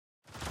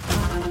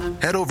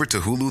Head over to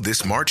Hulu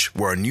this March,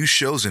 where our new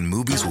shows and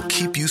movies will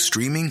keep you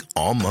streaming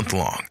all month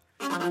long.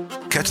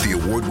 Catch the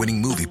award-winning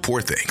movie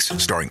Poor Things,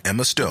 starring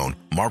Emma Stone,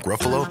 Mark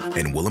Ruffalo,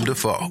 and Willem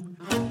Dafoe.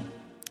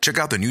 Check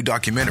out the new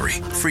documentary,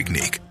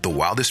 Freaknik, The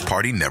Wildest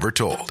Party Never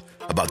Told,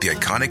 about the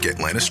iconic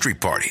Atlanta Street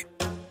Party.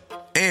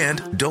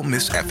 And don't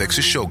miss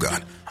FX's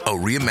Shogun, a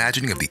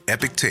reimagining of the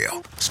epic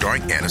tale,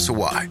 starring Anna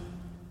Sawai.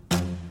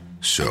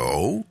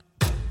 So,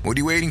 what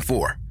are you waiting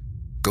for?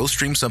 Go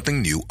stream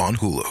something new on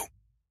Hulu.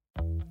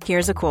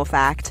 Here's a cool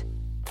fact.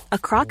 A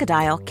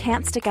crocodile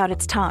can't stick out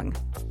its tongue.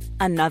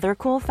 Another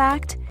cool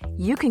fact,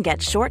 you can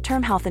get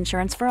short-term health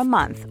insurance for a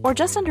month or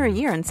just under a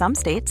year in some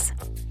states.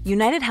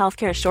 United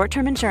Healthcare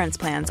short-term insurance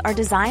plans are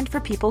designed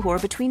for people who are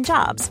between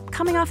jobs,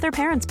 coming off their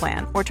parents'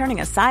 plan, or turning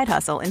a side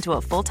hustle into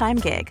a full-time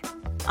gig.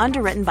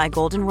 Underwritten by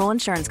Golden Rule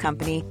Insurance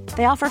Company,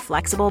 they offer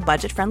flexible,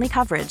 budget-friendly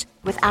coverage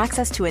with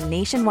access to a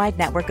nationwide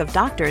network of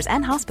doctors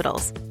and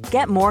hospitals.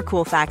 Get more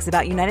cool facts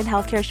about United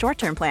Healthcare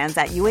short-term plans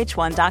at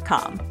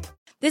uh1.com.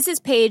 This is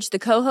Paige, the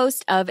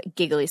co-host of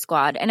Giggly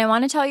Squad, and I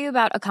want to tell you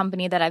about a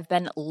company that I've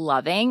been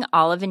loving,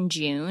 Olive &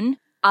 June.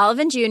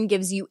 Olive & June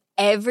gives you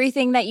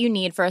everything that you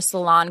need for a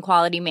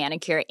salon-quality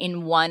manicure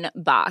in one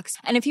box.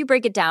 And if you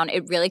break it down,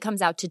 it really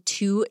comes out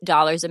to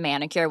 $2 a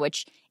manicure,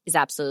 which is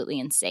absolutely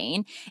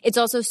insane. It's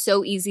also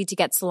so easy to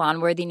get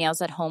salon-worthy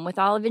nails at home with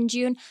Olive &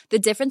 June. The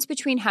difference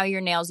between how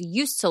your nails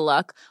used to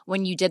look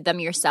when you did them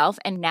yourself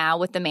and now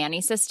with the Mani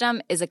system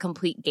is a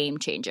complete game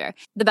changer.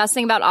 The best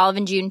thing about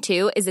Olive & June,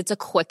 too, is it's a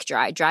quick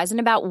dry. Dries in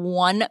about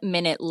 1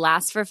 minute,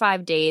 lasts for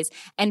 5 days,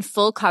 and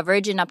full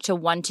coverage in up to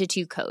 1 to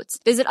 2 coats.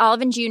 Visit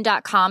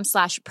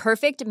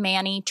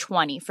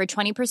oliveandjune.com/perfectmani20 for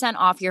 20%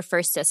 off your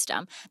first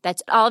system.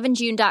 That's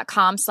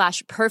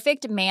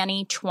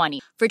oliveandjune.com/perfectmani20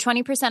 for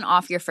 20%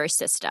 off your first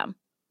system.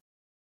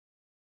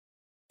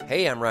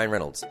 Hey, I'm Ryan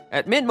Reynolds.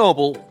 At Mint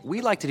Mobile,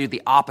 we like to do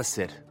the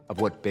opposite of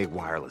what Big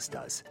Wireless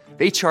does.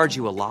 They charge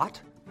you a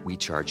lot, we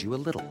charge you a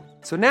little.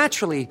 So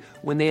naturally,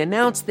 when they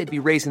announced they'd be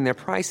raising their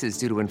prices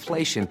due to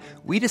inflation,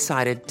 we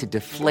decided to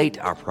deflate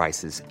our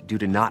prices due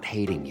to not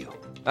hating you.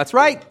 That's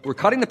right. We're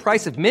cutting the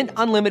price of Mint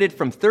Unlimited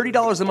from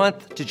 $30 a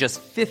month to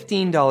just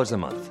 $15 a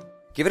month.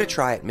 Give it a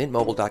try at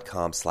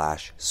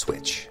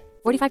mintmobile.com/switch.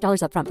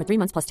 $45 up front for 3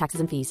 months plus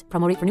taxes and fees.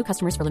 Promo rate for new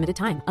customers for limited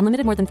time.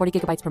 Unlimited more than 40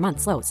 gigabytes per month.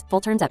 Slows full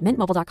terms at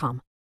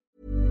mintmobile.com.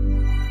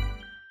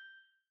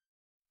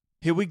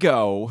 Here we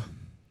go.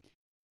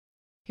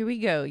 Here we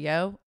go,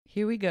 yo.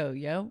 Here we go,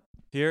 yo.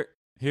 Here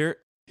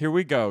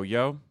we go,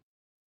 yo.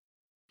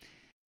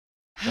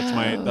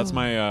 That's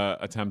my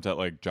attempt at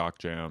like jock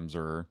jams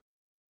or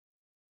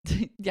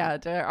Yeah,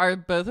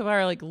 both of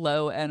our like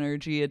low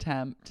energy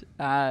attempt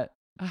at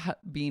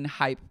being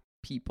hype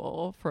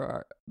people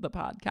for the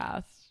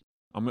podcast.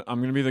 I'm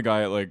gonna be the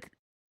guy at like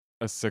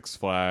a Six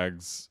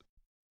Flags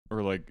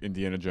or like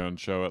Indiana Jones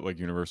show at like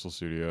Universal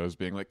Studios,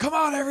 being like, "Come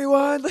on,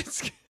 everyone,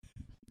 let's."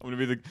 I'm gonna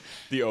be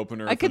the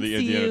opener for the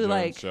Indiana Jones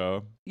like,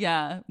 show.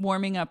 Yeah,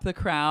 warming up the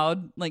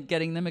crowd, like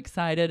getting them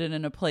excited and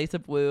in a place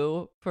of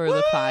woo for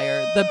the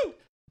fire,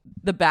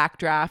 the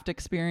backdraft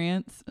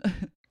experience.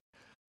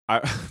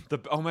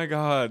 Oh my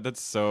god,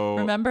 that's so.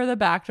 Remember the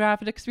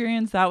backdraft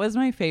experience? That was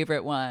my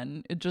favorite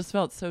one. It just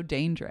felt so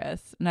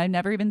dangerous, and I've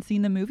never even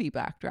seen the movie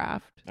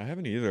Backdraft. I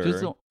haven't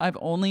either. I've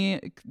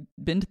only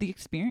been to the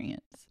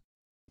experience.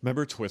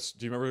 Remember Do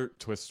you remember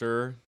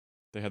Twister?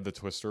 They had the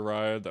Twister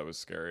ride. That was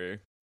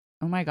scary.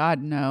 Oh my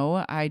god,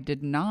 no, I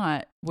did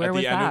not. Where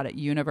was that? At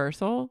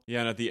Universal? Yeah,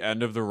 and at the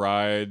end of the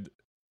ride,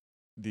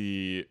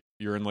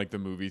 you're in like the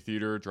movie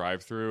theater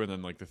drive-through, and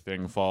then like the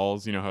thing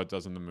falls. You know how it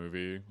does in the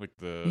movie, like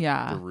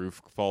the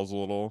roof falls a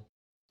little.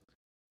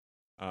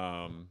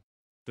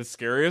 The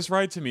scariest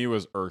ride to me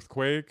was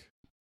Earthquake.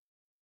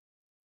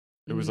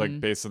 It was like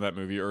based on that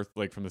movie Earth,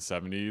 like from the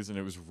 70s, and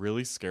it was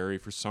really scary.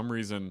 For some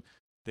reason,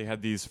 they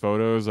had these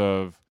photos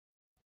of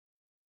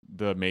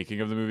the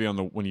making of the movie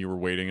when you were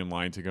waiting in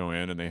line to go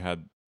in, and they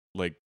had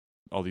like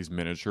all these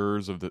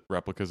miniatures of the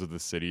replicas of the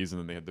cities, and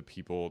then they had the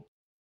people,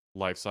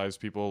 life-size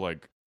people,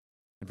 like.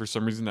 And for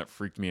some reason, that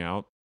freaked me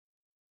out.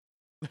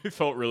 It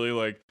felt really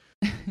like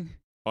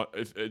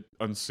it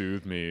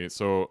unsoothed me.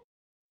 So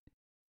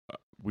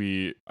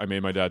I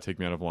made my dad take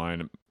me out of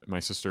line.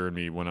 My sister and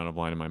me went out of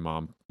line, and my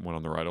mom went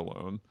on the ride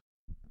alone.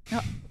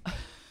 Oh.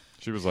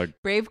 She was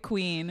like, brave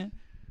queen.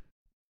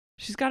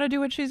 She's got to do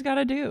what she's got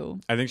to do.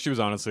 I think she was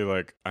honestly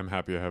like, I'm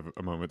happy I have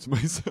a moment to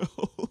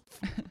myself.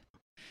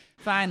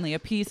 Finally, a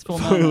peaceful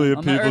moment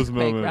on the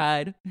Earthquake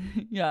ride.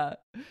 Yeah.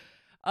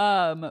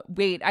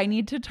 Wait, I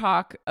need to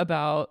talk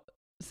about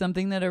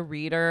something that a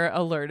reader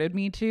alerted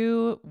me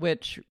to,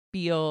 which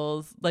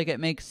feels like it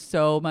makes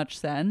so much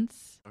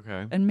sense.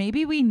 Okay. And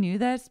maybe we knew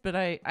this, but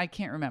I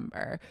can't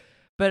remember.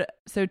 But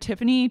so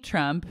Tiffany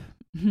Trump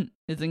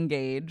is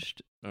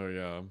engaged. Oh,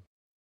 yeah.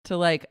 To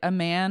like a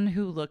man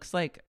who looks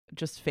like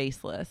just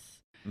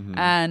faceless. Mm-hmm.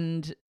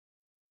 And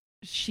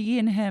she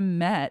and him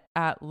met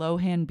at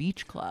Lohan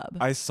Beach Club.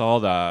 I saw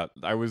that.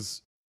 I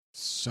was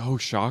so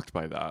shocked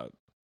by that.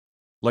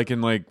 Like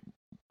in like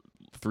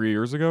 3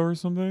 years ago or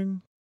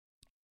something?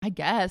 I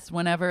guess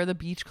whenever the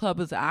beach club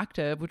was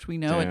active, which we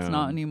know it's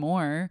not Damn.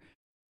 anymore.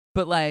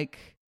 But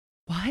like,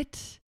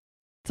 what?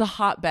 It's a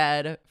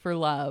hotbed for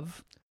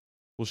love.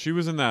 Well, she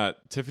was in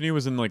that. Tiffany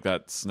was in like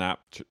that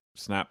Snap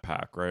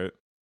Pack, right?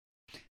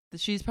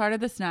 She's part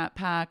of the Snap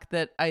Pack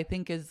that I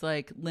think is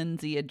like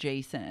Lindsay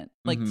adjacent.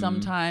 Like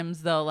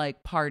sometimes they'll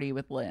like party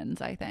with Linz,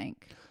 I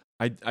think.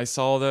 I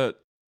saw that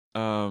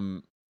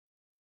one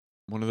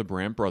of the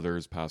Brandt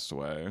brothers passed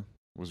away.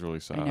 It was really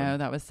sad. I know,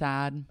 that was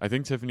sad. I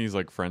think Tiffany's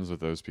like friends with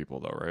those people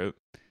though, right?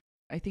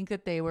 I think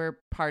that they were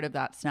part of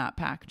that Snap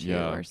Pack too,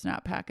 or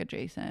Snap Pack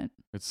adjacent.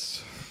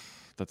 That's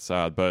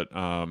sad, but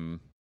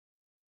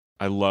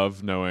I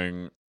love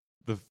knowing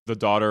the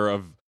daughter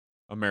of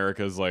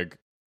America's like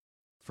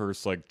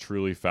first like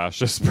truly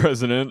fascist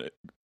president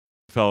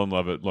fell in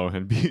love at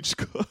Lohan Beach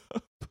Club.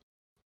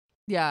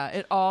 Yeah,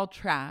 it all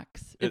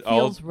tracks. It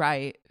feels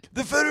right.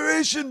 The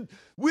Federation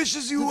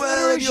wishes you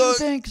well. The Federation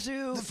thanks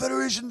you. The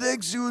Federation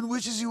thanks you and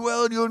wishes you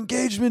well in your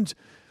engagement.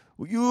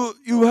 You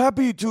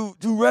happy to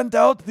rent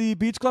out the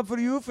beach club for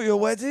your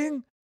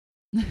wedding?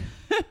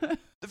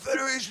 The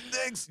Federation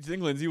thanks. Do you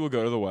think Lindsay will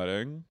go to the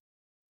wedding?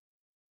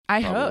 I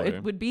hope.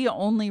 It would be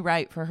only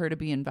right for her to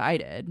be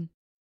invited.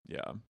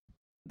 Yeah.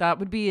 That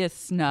would be a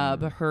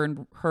snub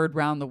heard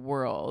round the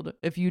world.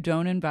 If you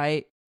don't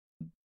invite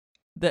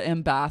the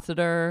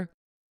ambassador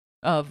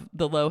of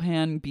the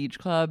Lohan Beach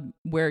Club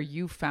where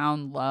you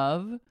found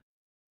love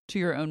to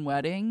your own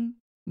wedding,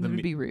 it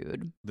would be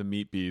rude. The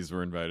Meat Bees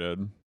were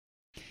invited.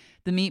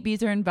 The Meat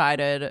Bees are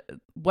invited.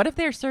 What if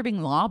they're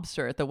serving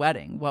lobster at the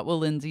wedding? What will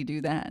Lindsay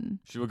do then?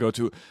 I will go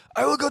to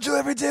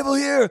every table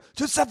here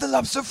to set the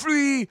lobster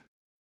free.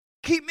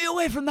 Keep me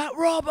away from that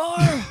raw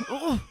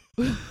bar.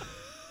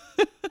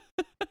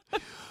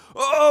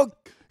 Oh,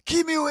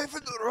 keep me away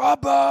from the raw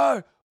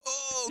bar.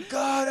 Oh,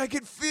 God, I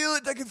can feel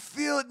it. I can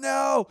feel it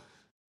now.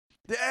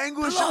 The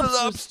anguish of the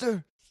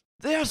lobster.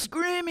 They are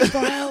screaming for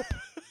help.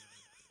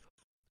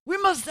 We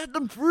must set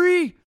them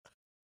free.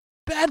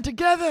 Band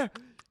together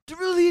to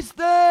release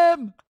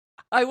them.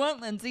 I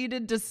want Lindsay to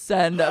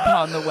descend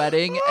upon the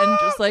wedding and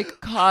just like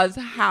cause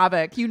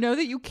havoc. You know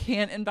that you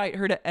can't invite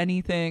her to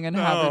anything and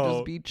have her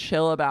just be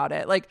chill about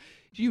it. Like,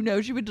 you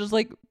know, she would just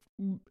like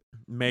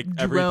make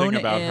everything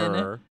about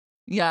her.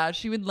 Yeah,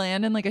 she would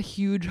land in like a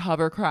huge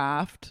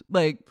hovercraft,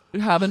 like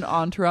have an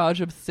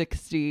entourage of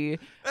 60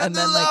 and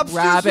then like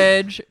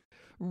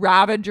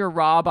ravage your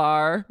raw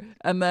bar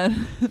and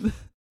then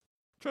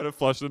try to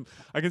flush them.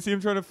 I can see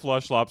him trying to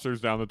flush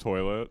lobsters down the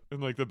toilet in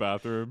like the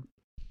bathroom.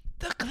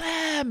 The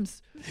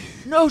clams!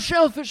 No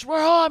shellfish were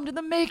harmed in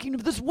the making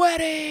of this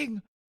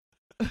wedding!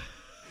 The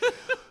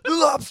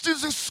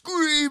lobsters are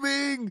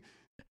screaming!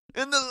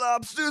 And the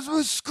lobsters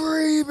were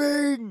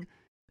screaming!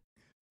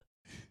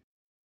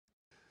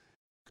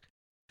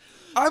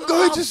 I'm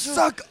going to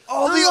suck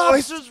all the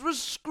oysters. Lobsters were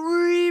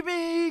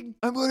screaming!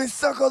 I'm going to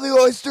suck all the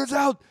oysters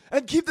out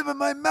and keep them in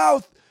my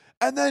mouth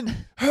and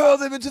then hurl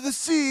them into the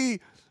sea.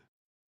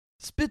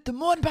 Spit them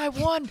one by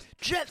one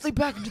gently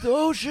back into the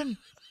ocean.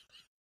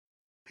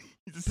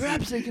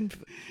 Perhaps they can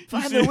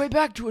find their way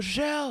back to a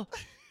shell.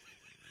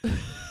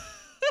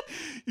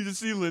 You just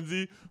see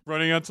Lindsay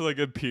running out to like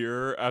a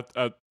pier at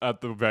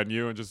the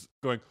venue and just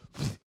going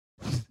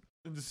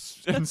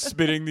and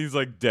spitting these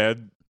like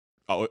dead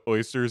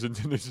oysters and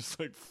they just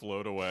like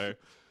float away.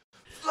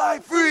 Fly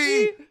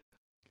free,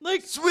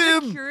 like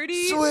swim,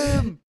 security.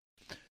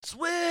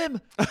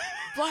 swim.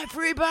 Fly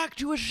free back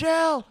to a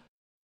shell.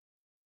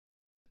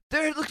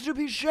 There looks to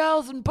be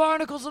shells and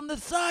barnacles on the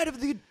side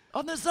of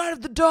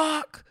the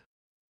dock.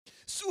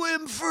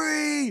 Swim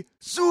free!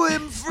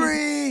 Swim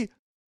free!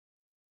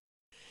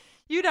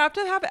 You'd have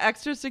to have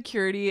extra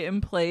security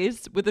in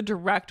place with a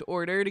direct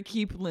order to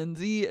keep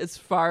Lindsay as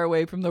far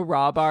away from the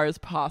raw bar as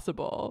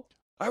possible.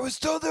 I was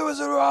told there was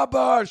a raw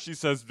bar, she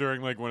says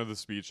during like one of the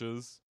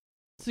speeches.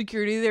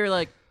 Security, they were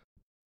like,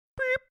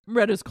 beep,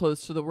 Red is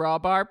close to the raw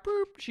bar.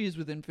 Boop, she's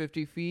within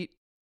 50 feet.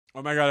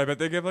 Oh my God, I bet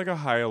they give like a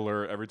high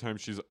alert every time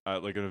she's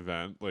at like an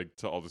event, like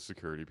to all the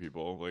security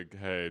people. Like,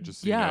 hey,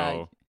 just so you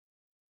know.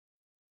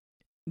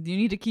 You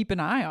need to keep an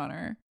eye on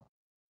her.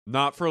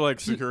 Not for like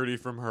security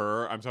from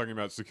her. I'm talking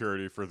about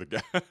security for the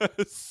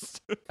guest.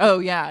 Oh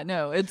yeah,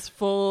 no, it's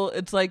full.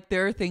 It's like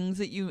there are things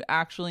that you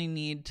actually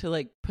need to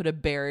like put a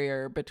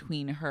barrier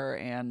between her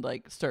and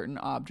like certain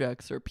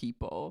objects or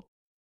people.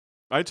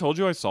 I told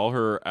you I saw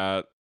her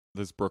at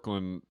this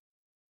Brooklyn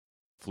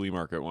flea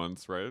market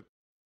once, right?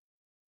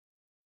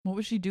 What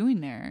was she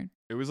doing there?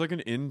 It was like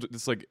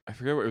it's like I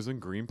forget what it was in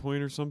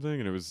Greenpoint or something,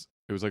 and it was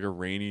like a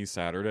rainy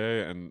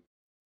Saturday, and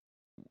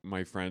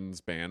my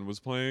friend's band was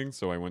playing,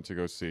 so I went to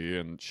go see,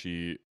 and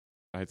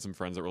I had some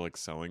friends that were like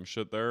selling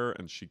shit there,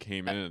 and she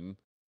came in.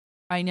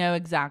 I know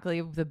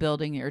exactly the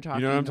building you're talking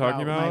about. You know what I'm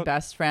talking about? My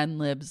best friend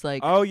lives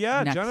like oh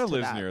yeah, next Jenna to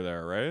lives that. near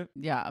there, right?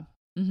 Yeah.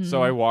 Mm-hmm.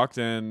 So I walked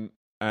in,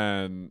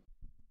 and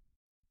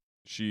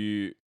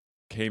she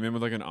came in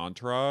with like an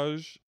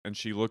entourage, and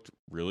she looked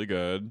really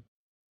good.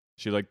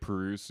 She like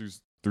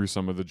perused through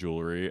some of the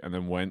jewelry, and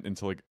then went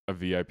into like a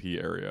VIP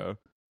area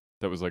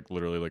that was like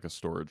literally like a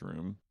storage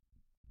room.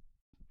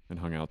 And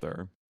hung out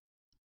there.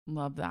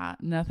 Love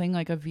that. Nothing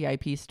like a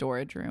VIP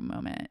storage room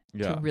moment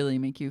to really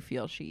make you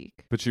feel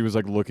chic. But she was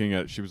like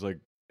she was like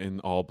in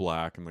all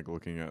black and like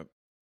looking at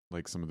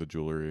like some of the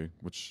jewelry,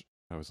 which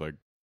I was like,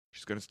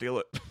 she's going to steal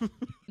it.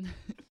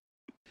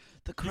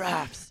 The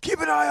crafts.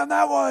 Keep an eye on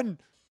that one.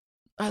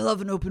 I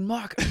love an open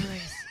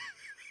marketplace.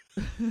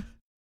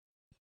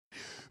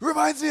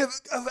 Reminds me of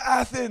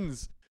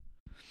Athens.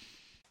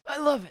 I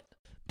love it.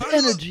 The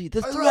energy,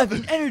 the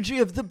thriving energy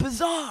of the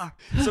bazaar.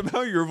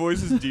 Somehow your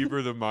voice is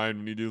deeper than mine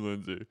when you do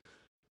Lindsay.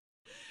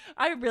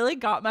 I really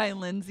got my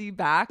Lindsay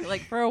back.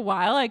 Like for a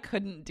while, I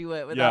couldn't do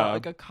it without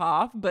like a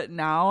cough, but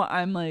now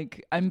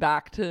I'm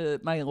back to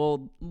my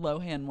old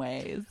Lohan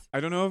ways. I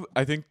don't know.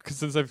 I think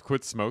since I've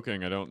quit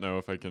smoking, I don't know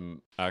if I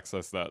can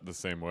access that the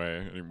same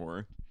way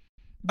anymore.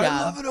 Yeah.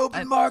 I love an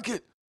open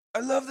market. I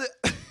love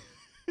the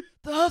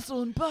the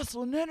hustle and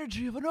bustle and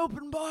energy of an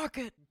open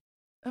market.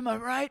 Am I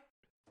right?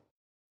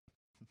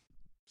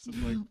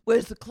 Like,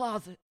 where's the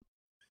closet?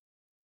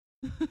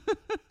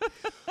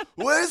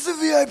 Where's the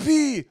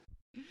VIP?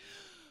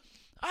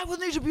 I will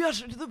need to be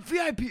ushered to the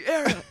VIP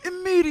area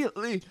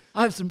immediately.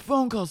 I have some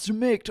phone calls to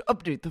make to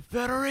update the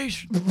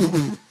Federation.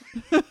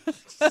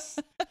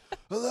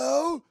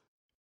 Hello?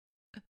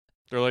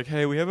 They're like,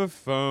 hey, we have a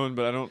phone,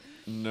 but I don't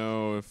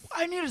know if...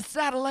 I need a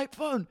satellite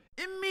phone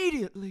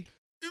immediately.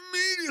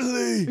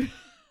 Immediately!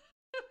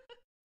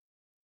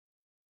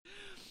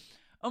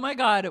 Oh my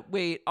God,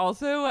 wait.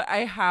 Also, I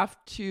have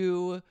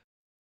to...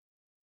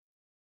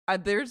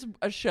 there's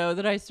a show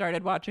that I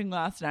started watching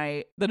last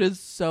night that is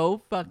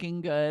so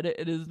fucking good.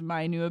 It is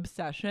my new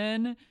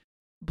obsession.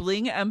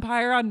 Bling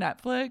Empire on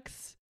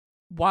Netflix.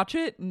 Watch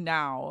it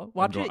now.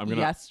 Watch it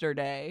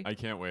yesterday. I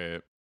can't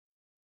wait.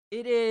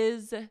 It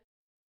is...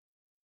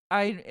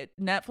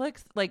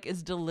 Netflix like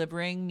is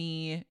delivering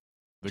me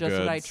the just goods.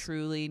 What I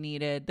truly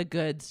needed. The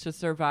goods to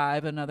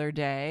survive another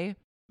day.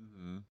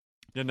 Mm-hmm.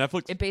 Yeah,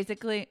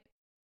 Netflix...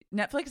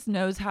 Netflix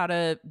knows how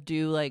to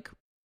do like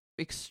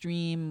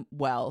extreme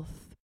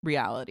wealth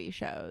reality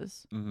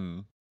shows. Mm-hmm.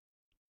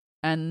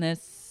 And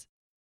this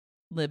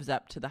lives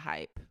up to the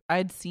hype.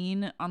 I'd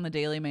seen on the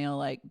Daily Mail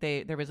like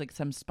there was like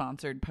some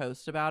sponsored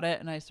post about it,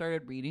 and I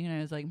started reading and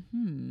I was like,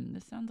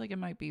 this sounds like it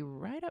might be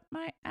right up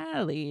my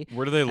alley.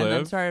 Where do they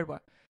live?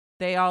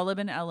 They all live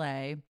in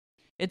LA.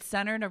 It's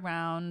centered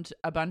around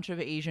a bunch of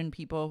Asian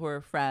people who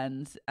are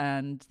friends,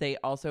 and they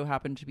also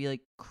happen to be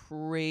like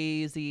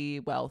crazy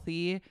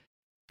wealthy.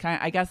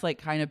 I guess like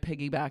kind of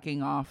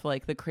piggybacking off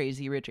like the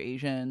Crazy Rich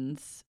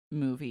Asians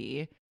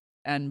movie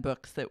and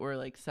books that were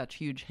like such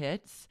huge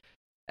hits.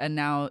 And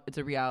now it's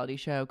a reality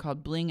show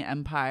called Bling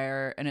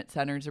Empire, and it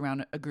centers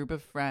around a group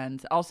of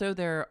friends. Also,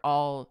 they're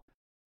all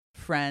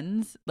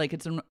friends.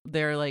 Like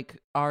they're like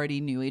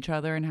already knew each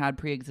other and had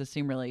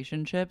pre-existing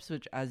relationships,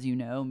 which, as you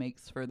know,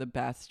 makes for the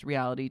best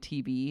reality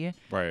TV.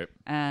 Right.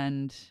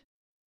 And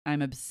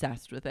I'm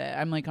obsessed with it.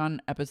 I'm like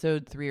on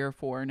episode 3 or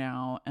 4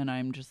 now, and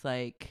I'm just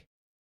like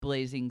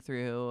blazing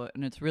through,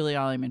 and it's really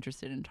all I'm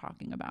interested in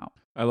talking about.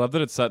 I love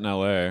that it's set in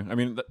LA. I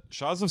mean,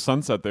 Shahs of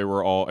Sunset,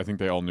 I think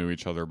they all knew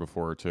each other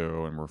before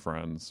too and were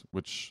friends,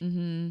 which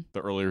the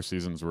earlier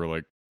seasons were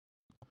like,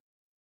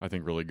 I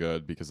think really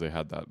good because they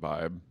had that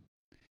vibe.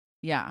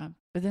 Yeah,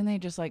 but then they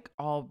just like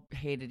all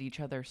hated each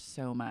other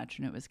so much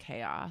and it was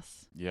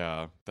chaos.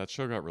 Yeah, that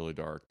show got really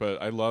dark,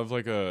 but I love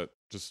like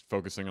just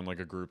focusing on like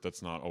a group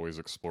that's not always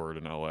explored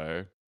in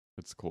LA.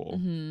 It's cool.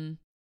 Mm-hmm.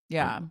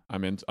 Yeah.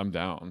 I'm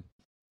down.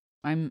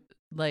 I'm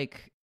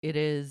like, it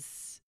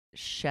is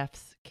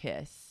chef's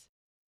kiss.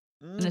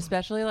 And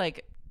especially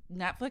like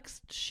Netflix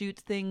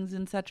shoots things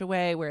in such a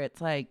way where it's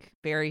like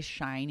very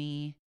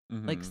shiny.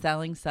 Mm-hmm. Like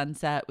Selling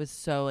Sunset was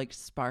so like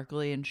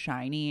sparkly and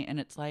shiny, and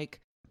it's like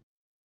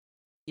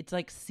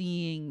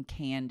seeing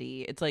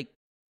candy. It's like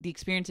the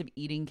experience of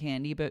eating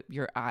candy, but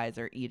your eyes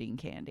are eating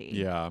candy.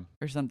 Yeah.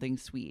 Or something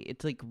sweet.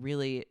 It's like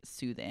really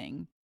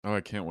soothing. Oh,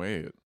 I can't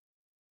wait.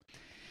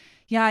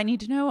 Yeah, I need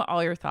to know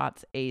all your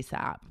thoughts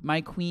ASAP.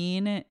 My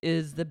queen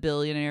is the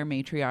billionaire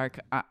matriarch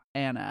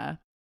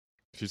Anna.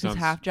 She's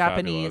half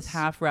Japanese, fabulous.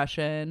 Half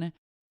Russian.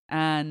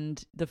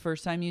 And the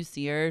first time you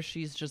see her,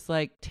 she's just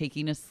like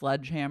taking a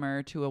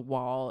sledgehammer to a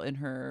wall in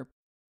her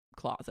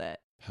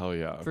closet. Hell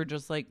yeah. For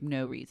just like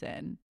no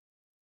reason.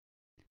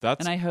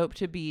 And I hope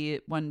to be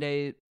one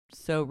day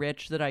so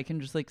rich that I can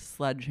just like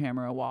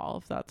sledgehammer a wall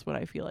if that's what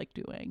I feel like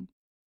doing.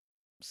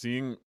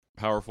 Seeing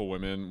powerful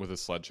women with a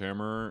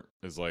sledgehammer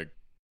is like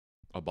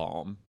a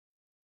balm.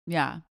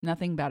 Yeah,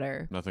 nothing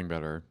better. Nothing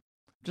better.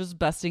 Just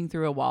busting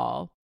through a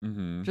wall.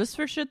 Mm-hmm. Just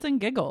for shits and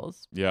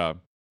giggles. Yeah.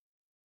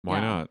 Why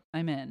not?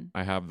 I'm in.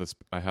 I have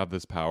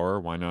this power.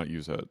 Why not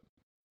use it?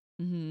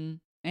 Mm-hmm.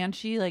 And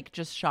she like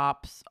just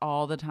shops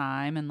all the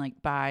time and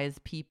like buys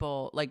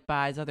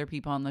other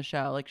people on the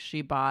show. Like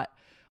she bought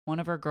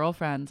one of her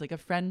girlfriends like a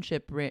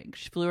friendship ring.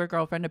 She flew her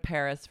girlfriend to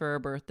Paris for her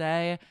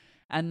birthday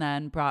and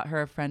then brought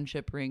her a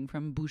friendship ring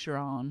from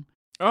Boucheron.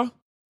 Oh.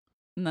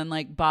 And then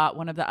like bought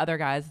one of the other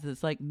guys,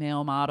 this like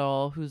male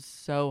model who's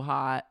so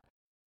hot,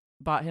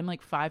 bought him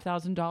like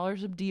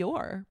 $5,000 of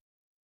Dior.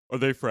 Are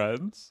they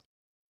friends?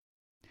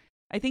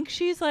 I think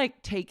she's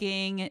like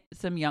taking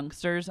some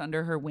youngsters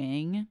under her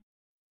wing.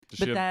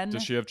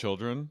 Does she have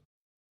children?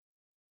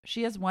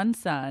 She has one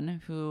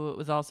son who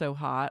was also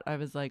hot. I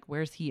was like,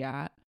 where's he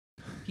at?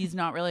 He's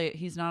not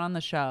on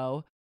the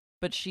show,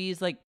 but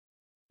she's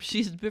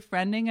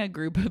befriending a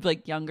group of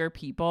like younger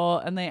people,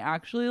 and they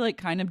actually like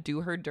kind of do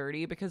her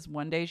dirty because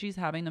one day she's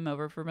having them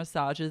over for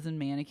massages and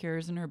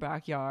manicures in her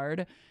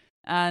backyard,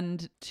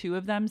 and two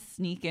of them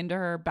sneak into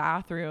her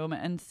bathroom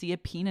and see a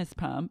penis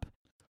pump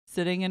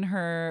sitting in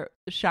her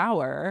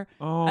shower.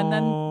 And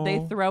then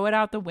they throw it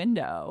out the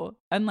window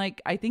and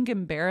like I think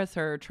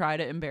try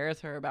to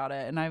embarrass her about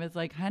it. And I was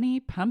like, honey,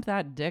 pump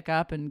that dick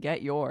up and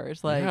get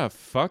yours. Like, yeah,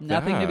 fuck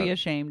nothing that. to be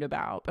ashamed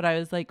about. But I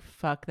was like,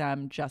 fuck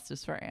them,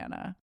 justice for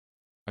Anna.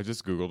 I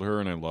just Googled her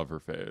and I love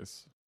her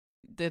face.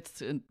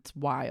 It's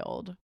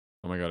wild.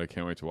 Oh my God, I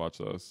can't wait to watch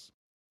this.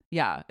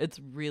 Yeah, it's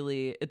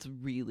really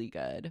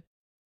good.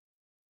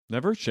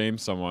 Never shame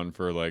someone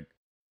for like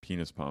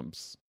penis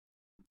pumps.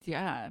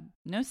 Yeah,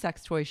 no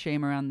sex toy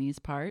shame around these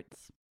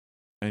parts.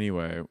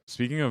 Anyway,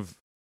 speaking of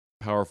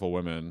powerful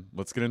women,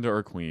 let's get into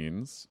our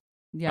queens.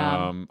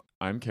 Yeah.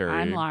 I'm Carrie.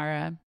 I'm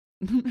Lara.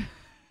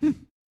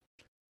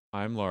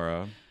 I'm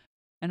Laura.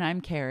 And I'm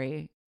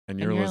Carrie.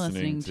 And you're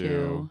listening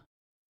to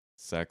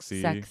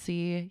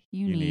Sexy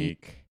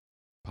Unique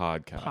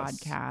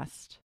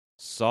Podcast.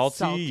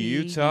 Salty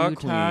Utah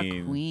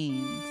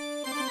Queens.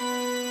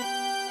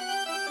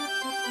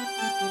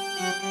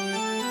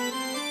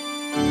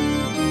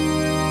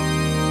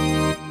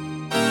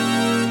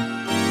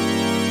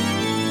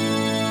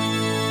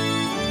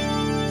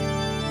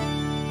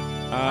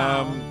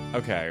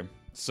 Okay,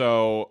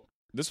 so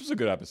this was a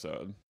good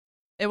episode.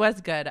 It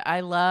was good. I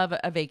love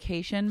a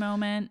vacation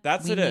moment.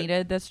 We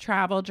needed this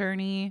travel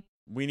journey.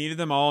 We needed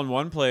them all in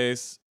one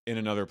place, in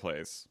another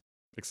place.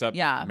 Except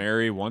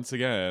Mary once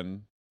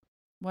again.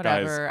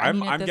 Whatever.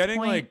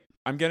 Guys,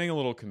 I'm getting a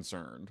little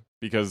concerned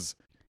because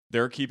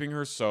they're keeping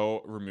her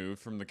so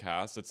removed from the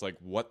cast. It's like,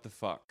 what the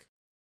fuck?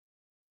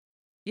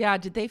 Yeah,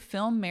 did they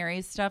film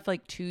Mary's stuff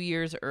like 2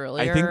 years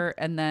earlier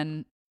and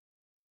then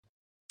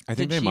I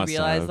think did they she must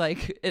realize have.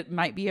 like it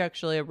might be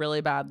actually a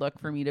really bad look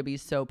for me to be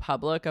so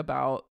public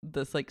about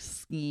this like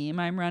scheme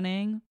I'm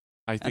running?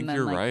 I think then,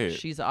 you're like, right.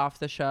 She's off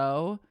the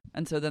show.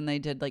 And so then they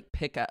did like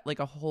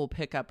a whole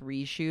pickup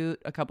reshoot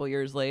a couple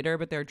years later,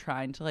 but they're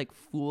trying to like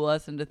fool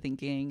us into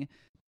thinking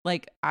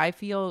like I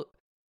feel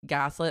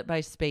gaslit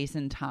by space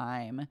and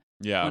time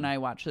when I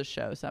watch the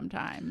show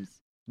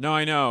sometimes. No,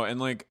 I know. And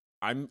like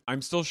I'm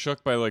still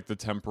shook by like the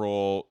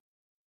temporal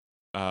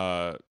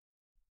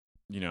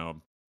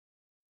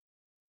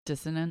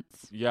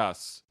dissonance.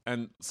 Yes.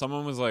 And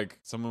someone was like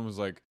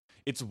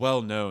it's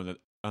well known that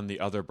on the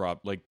other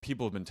like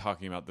people have been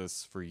talking about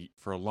this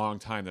for a long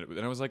time and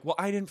I was like, well,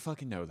 I didn't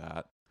fucking know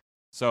that.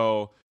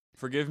 So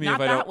forgive me if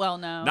I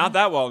don't. Not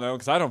that well known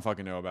because I don't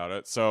fucking know about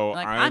it. So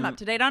like, I'm up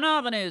to date on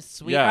all the news,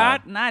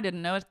 sweetheart, and I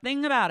didn't know a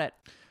thing about it.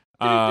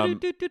 You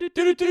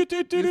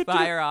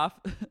fire off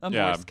a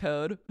Morse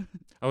code.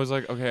 I was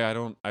like, okay, I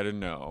didn't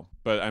know,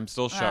 but I'm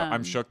still shook.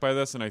 I'm shook by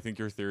this, and I think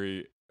your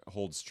theory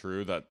holds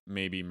true that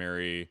maybe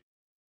Mary.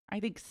 I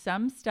think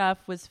some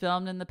stuff was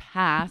filmed in the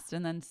past,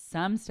 and then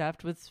some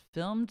stuff was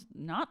filmed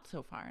not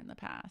so far in the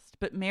past.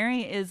 But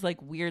Mary is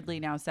like weirdly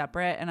now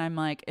separate, and I'm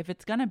like, if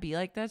it's gonna be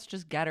like this,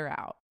 just get her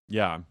out.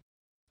 Yeah.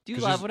 Do you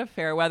love what a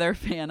fair weather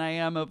fan I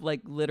am of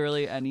like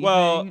literally anything?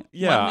 Well,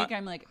 yeah. 1 week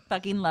I'm like,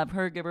 fucking love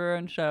her, give her her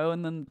own show,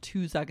 and then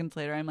 2 seconds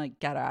later I'm like,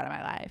 get her out of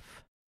my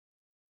life.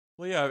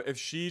 Well, yeah, if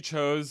she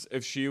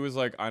was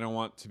like, I don't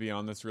want to be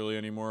on this really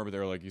anymore, but they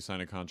were like, you sign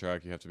a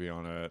contract, you have to be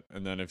on it.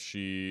 And then if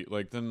she,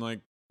 like,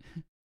 then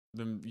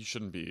you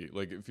shouldn't be.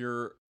 Like, if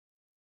you're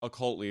a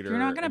cult leader. If you're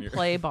not going to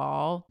play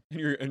ball.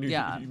 You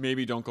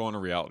maybe don't go on a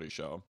reality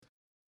show.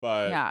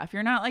 But yeah, if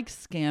you're not, like,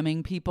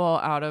 scamming people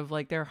out of,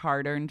 like, their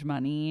hard-earned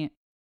money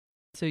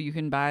so you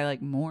can buy,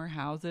 like, more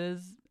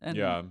houses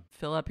and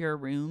fill up your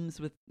rooms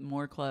with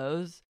more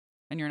clothes,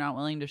 and you're not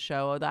willing to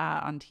show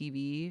that on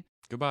TV.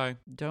 Goodbye.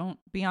 Don't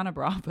be on a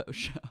Bravo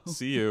show.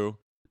 See you.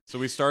 So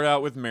we start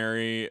out with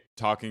Mary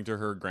talking to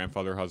her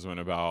grandfather husband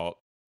about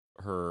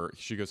her.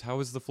 She goes, how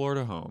is the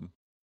Florida home?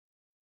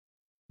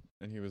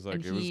 And he was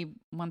like, he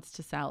wants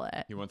to sell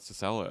it. He wants to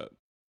sell it.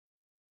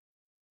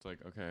 It's like,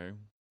 okay.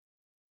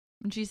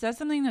 And she says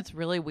something that's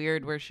really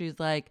weird where she's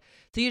like,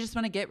 so you just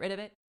want to get rid of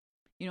it?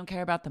 You don't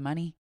care about the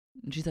money?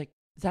 And she's like,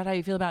 is that how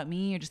you feel about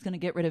me? You're just going to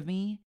get rid of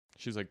me?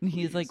 She's like, and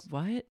he's like,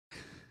 what?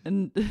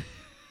 And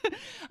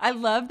I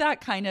love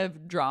that kind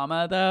of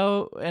drama,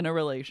 though, in a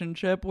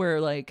relationship where,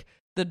 like,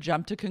 the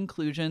jump to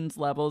conclusions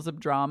levels of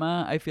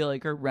drama, I feel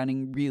like, are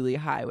running really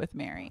high with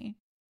Mary.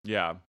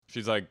 Yeah.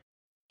 She's like,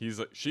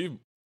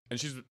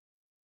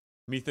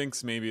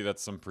 methinks maybe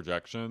that's some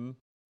projection.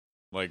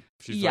 Like,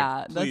 she's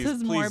like, that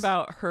says more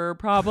about her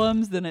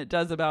problems than it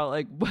does about,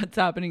 like, what's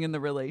happening in the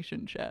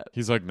relationship.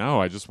 He's like,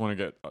 no, I just want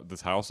to get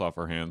this house off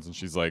our hands. And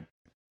she's like,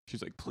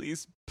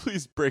 please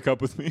break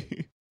up with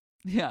me.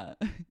 Yeah.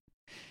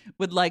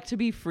 would like to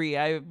be free.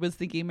 I was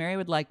thinking Mary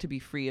would like to be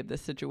free of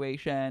this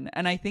situation.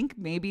 And I think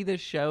maybe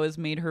this show has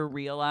made her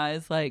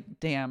realize, like,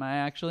 damn, I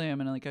actually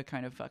am in like a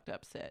kind of fucked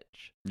up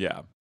sitch.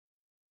 Yeah.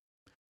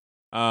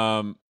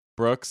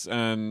 Brooks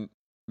and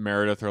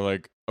Meredith are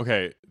like,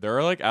 okay,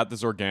 they're like at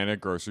this organic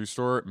grocery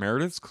store.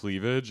 Meredith's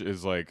cleavage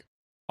is like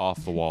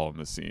off the wall in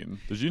the scene.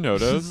 Did you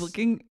notice?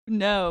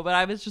 No, but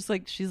I was just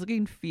like, she's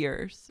looking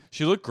fierce.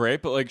 She looked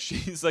great, but like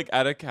she's like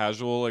at a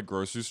casual like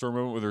grocery store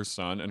moment with her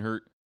son, and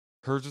her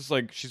just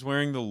like she's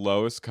wearing the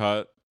lowest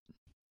cut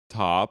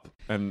top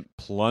and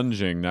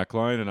plunging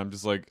neckline, and I'm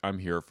just like, I'm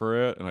here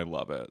for it, and I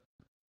love it.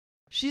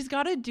 She's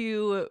got to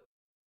do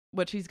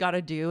what she's got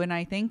to do, and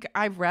I think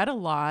I've read a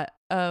lot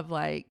of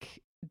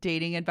like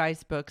dating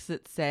advice books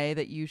that say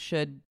that you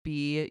should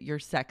be your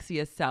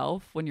sexiest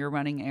self when you're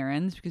running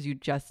errands because you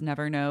just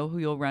never know who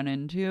you'll run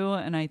into,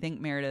 and I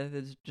think Meredith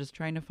is just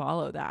trying to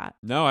follow that.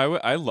 No,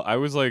 I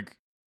was like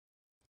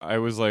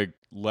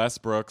less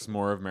Brooks,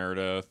 more of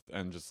Meredith,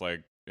 and just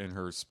like in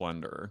her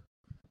splendor.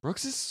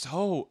 Brooks is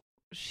so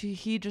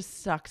he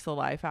just sucks the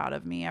life out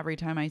of me every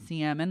time I see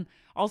him. And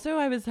also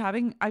I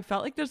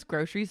felt like this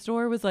grocery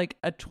store was like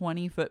a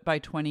 20-foot by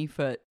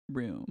 20-foot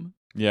room.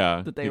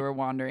 Yeah. That they were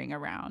wandering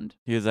around.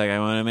 He was like, I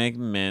want to make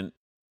mint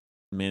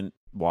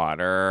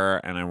water,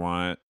 and I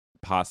want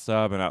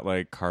pasta, but not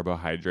like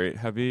carbohydrate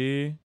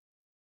heavy.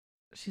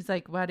 She's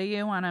like, what do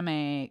you want to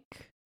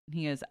make?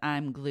 He goes,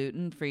 I'm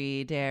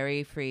gluten-free,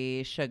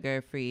 dairy-free,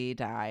 sugar-free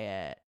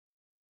diet.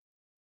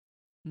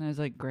 And I was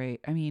like,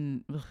 great. I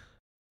mean, ugh.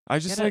 I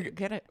just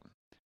get it.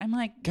 I'm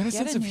like, get a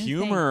sense of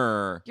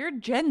humor. You're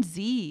Gen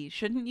Z.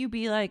 Shouldn't you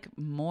be like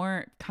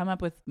come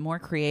up with more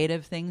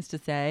creative things to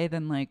say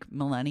than like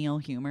millennial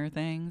humor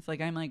things?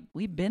 Like, I'm like,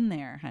 we've been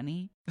there,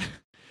 honey.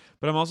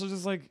 But I'm also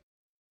just like,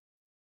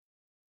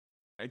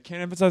 I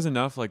can't emphasize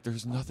enough. Like,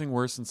 there's nothing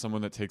worse than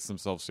someone that takes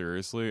themselves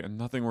seriously, and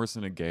nothing worse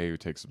than a gay who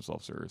takes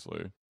himself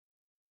seriously.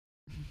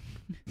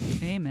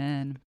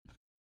 Amen.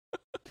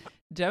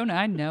 Don't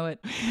I know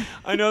it?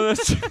 I know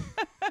this.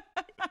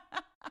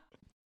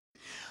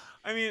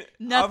 I mean,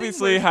 nothing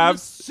obviously have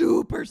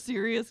super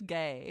serious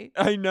gay.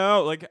 I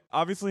know, like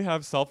obviously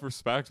have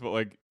self-respect, but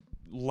like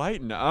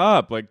lighten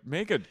up, like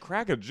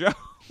crack a joke.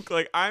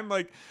 Like I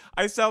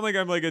sound like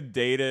I'm like a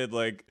dated,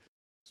 like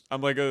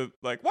I'm like why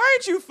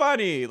aren't you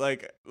funny?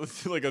 Like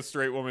like a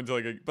straight woman to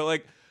like but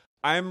like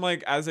I'm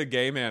like, as a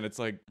gay man, it's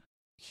like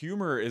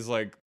humor is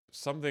like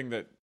something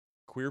that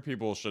queer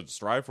people should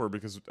strive for,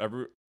 because a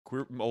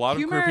lot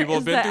of queer people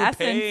have been through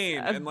pain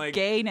and like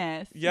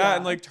gayness. Yeah,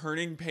 and like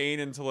turning pain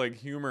into like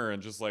humor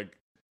and just like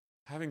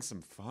having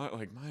some fun.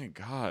 Like, my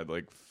God,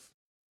 like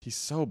he's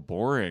so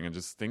boring and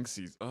just thinks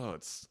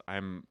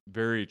I'm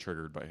very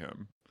triggered by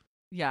him.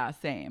 Yeah,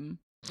 same.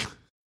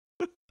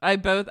 I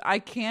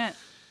can't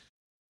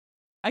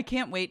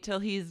wait till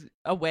he's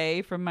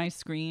away from my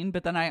screen,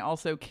 but then I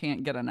also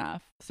can't get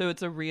enough. So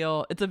it's a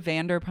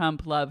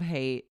Vanderpump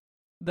love-hate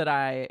that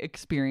I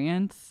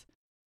experience.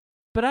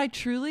 But I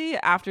truly,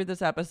 after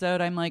this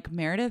episode, I'm like,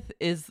 Meredith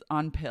is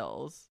on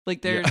pills.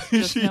 Like, there's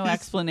just no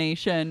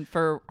explanation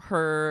for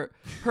her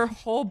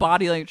whole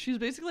body. Like, she's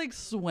basically like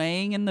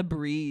swaying in the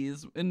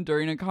breeze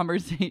during a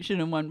conversation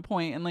at one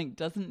point, and like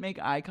doesn't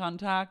make eye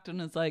contact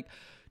and is like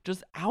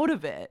just out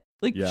of it.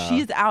 Like,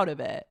 she's out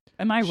of it.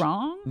 Am I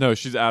wrong? No,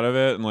 she's out of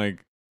it, and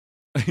like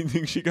I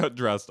think she got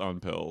dressed on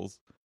pills.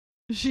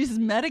 She's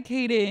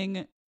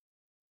medicating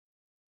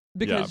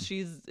because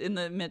she's in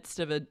the midst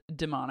of a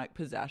demonic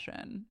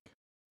possession.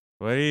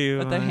 What do you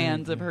at the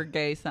hands of her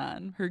gay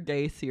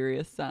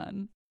serious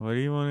son. What do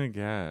you want to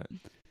get?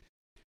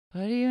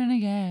 What do you want to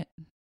get?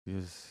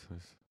 Yes.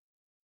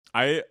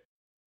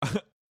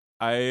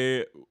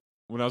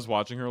 When I was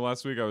watching her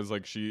last week, I was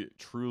like, she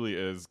truly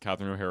is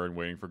Catherine O'Hara in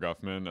Waiting for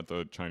Guffman at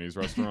the Chinese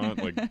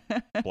restaurant, like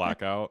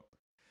blackout.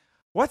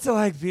 What's it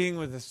like being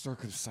with a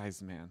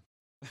circumcised man?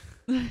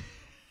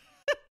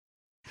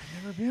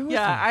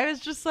 I was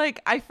just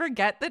like, I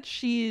forget the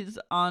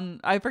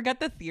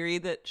theory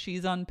that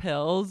she's on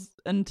pills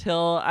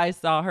until I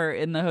saw her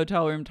in the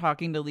hotel room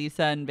talking to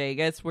Lisa in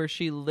Vegas, where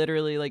she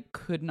literally like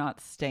could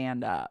not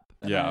stand up.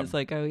 And I was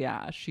like, oh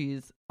yeah,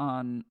 she's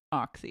on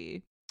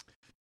Oxy.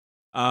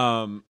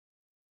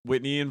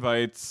 Whitney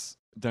invites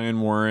Diane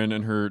Warren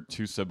and her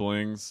two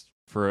siblings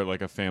for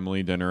like a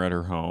family dinner at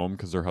her home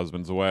because her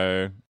husband's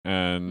away,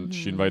 and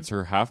she invites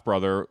her half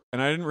brother,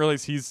 and I didn't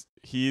realize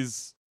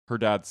he's her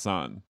dad's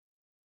son.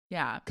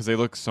 Yeah. Because they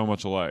look so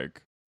much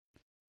alike.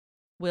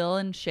 Will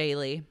and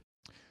Shaylee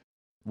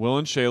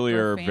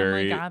are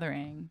very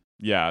gathering.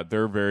 Yeah,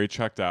 they're very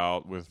checked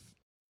out with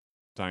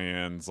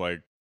Diane's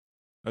like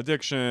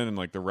addiction and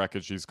like the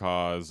wreckage she's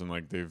caused, and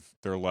like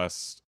they're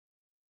less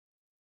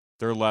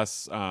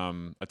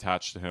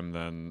attached to him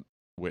than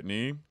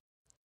Whitney.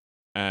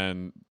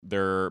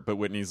 But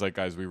Whitney's like,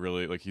 guys, we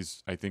really like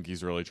I think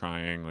he's really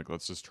trying, like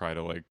let's just try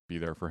to like be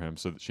there for him.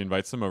 So she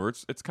invites them over.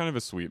 It's kind of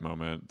a sweet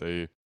moment.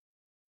 They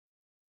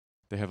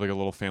have like a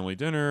little family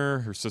dinner.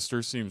 Her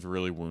sister seems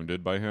really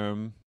wounded by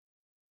him,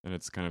 and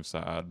it's kind of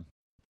sad.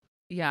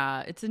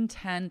 Yeah, it's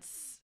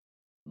intense.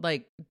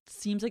 like,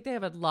 seems like they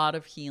have a lot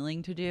of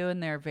healing to do,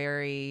 and they're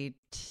very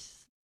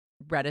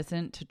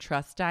reticent to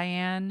trust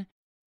Diane.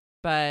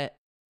 But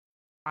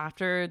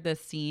after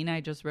this scene,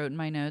 I just wrote in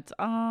my notes,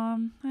 I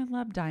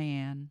love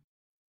Diane.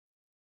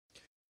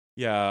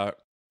 Yeah.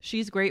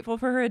 She's grateful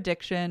for her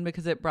addiction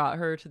because it brought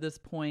her to this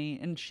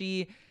point. And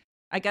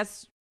I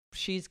guess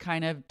she's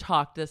kind of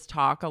talked this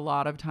talk a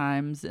lot of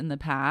times in the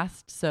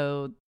past.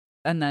 So,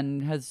 and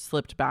then has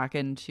slipped back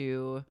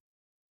into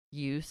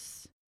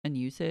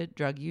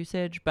drug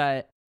usage.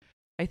 But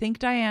I think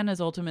Diane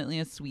is ultimately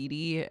a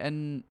sweetie,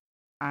 and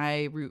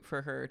I root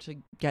for her to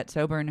get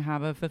sober and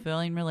have a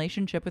fulfilling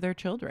relationship with her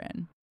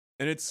children.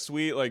 And it's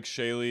sweet, like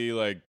Shaylee,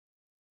 like,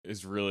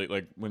 is really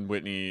like when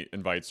Whitney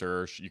invites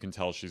her, you can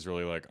tell she's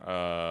really like,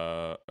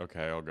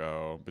 okay, I'll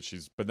go.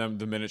 But then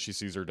the minute she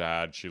sees her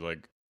dad, she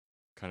like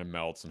kind of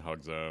melts and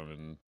hugs him,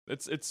 and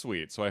it's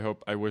sweet. So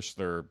I wish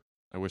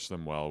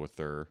them well with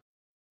their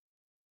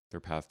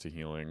path to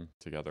healing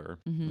together,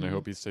 and I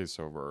hope he stays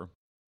sober.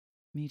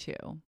 Me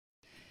too.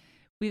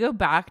 We go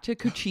back to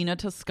Cucina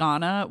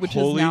Toscana, which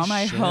Holy is now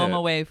my shit. home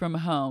away from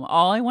home.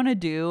 All I want to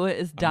do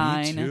is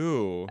dine Me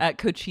too. at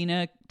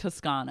Cucina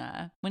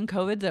Toscana. When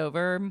COVID's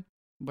over,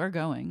 we're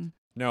going.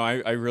 No,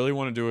 I really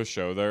want to do a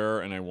show there,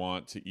 and I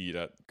want to eat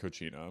at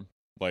Cucina.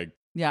 Like,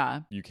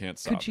 yeah, you can't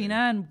stop Cucina me.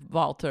 and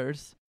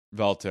Walter's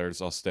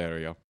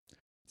Osteria.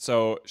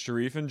 So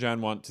Sharif and Jen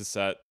want to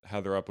set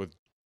Heather up with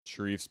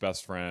Sharif's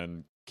best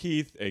friend,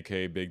 Keith,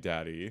 aka Big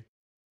Daddy.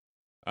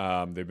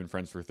 They've been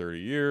friends for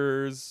 30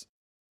 years.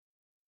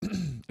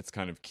 It's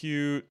kind of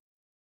cute.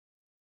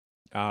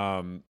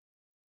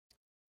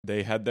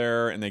 They head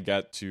there and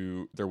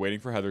they're waiting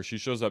for Heather. She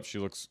shows up. She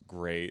looks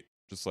great.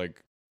 Just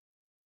like,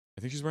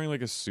 I think she's wearing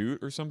like a suit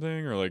or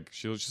something, or like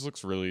she just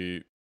looks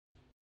really.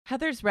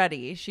 Heather's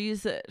ready.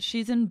 She's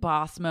in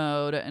boss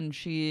mode, and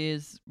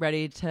she's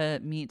ready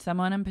to meet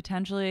someone and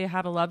potentially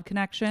have a love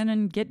connection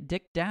and get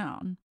dick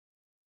down.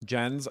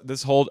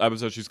 This whole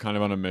episode, she's kind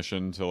of on a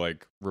mission to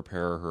like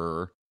repair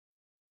her.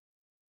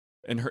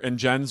 And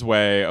Jen's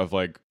way of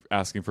like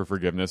asking for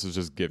forgiveness is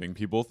just giving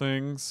people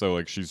things. So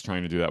like she's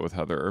trying to do that with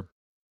Heather,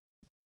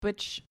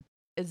 which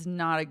is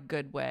not a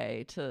good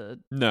way to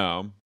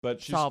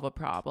solve a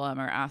problem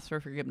or ask for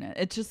forgiveness.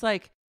 It's just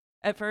like,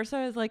 at first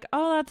I was like,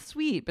 oh, that's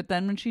sweet. But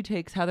then when she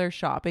takes Heather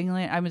shopping,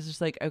 I was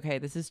just like, okay,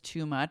 this is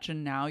too much.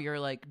 And now you're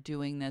like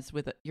doing this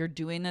with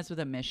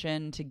a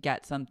mission to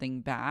get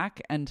something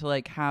back and to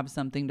like have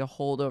something to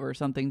hold over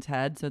someone's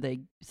head so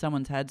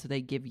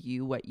they give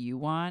you what you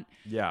want.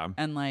 Yeah.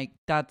 And like,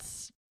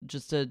 that's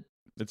just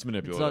it's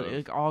manipulative.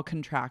 It's like all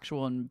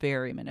contractual and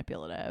very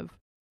manipulative.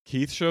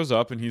 Keith shows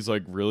up and he's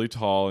like really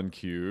tall and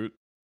cute,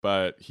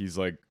 but he's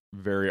like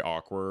very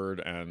awkward,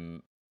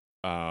 and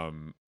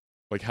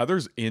like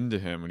Heather's into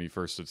him when he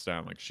first sits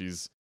down. Like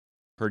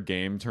her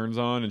game turns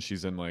on and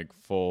she's in like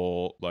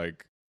full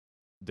like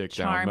dick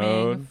charming,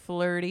 down mode.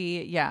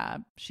 Flirty. Yeah,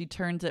 she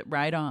turns it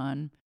right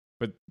on.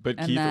 But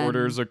Keith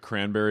orders a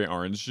cranberry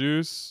orange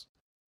juice,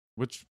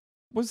 which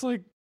was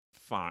like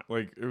fine.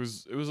 Like it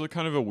was like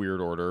kind of a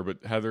weird order,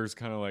 but Heather's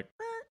kind of like,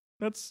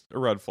 that's a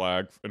red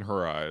flag in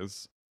her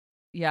eyes.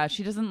 Yeah,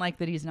 she doesn't like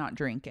that he's not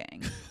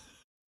drinking.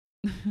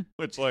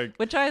 Which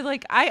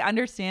I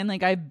understand,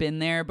 like I've been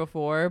there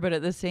before, but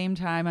at the same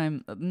time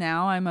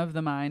I'm of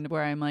the mind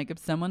where I'm like, if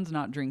someone's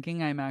not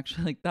drinking, I'm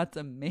actually like, that's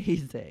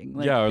amazing.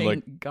 Like, yeah, thank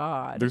like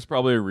God. There's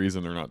probably a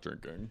reason they're not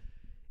drinking.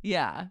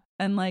 Yeah.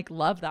 And like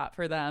love that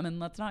for them, and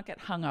let's not get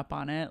hung up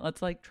on it.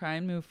 Let's like try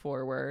and move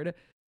forward.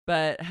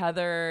 But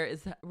Heather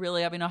is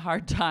really having a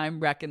hard time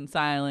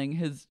reconciling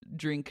his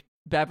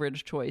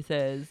beverage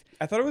choices.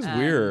 I thought it was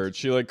weird.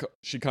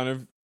 She kind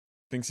of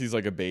thinks he's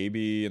like a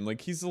baby, and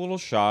like he's a little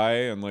shy,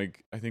 and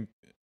like I think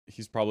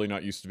he's probably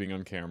not used to being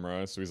on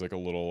camera, so he's like a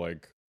little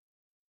like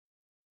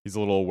he's a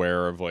little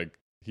aware of like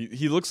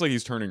he looks like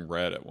he's turning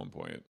red at one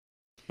point.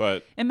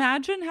 But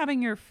imagine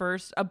having your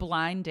a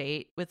blind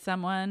date with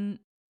someone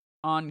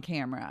on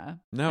camera.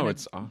 No,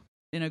 it's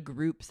in a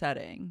group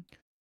setting.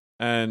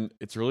 And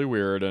it's really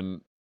weird,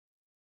 and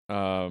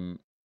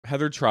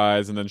Heather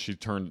tries, and then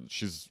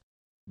she's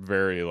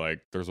very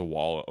like, there's a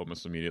wall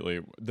almost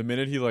immediately. The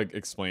minute he like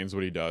explains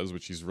what he does,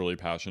 which he's really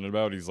passionate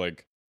about, he's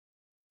like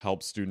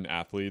helps student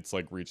athletes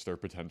like reach their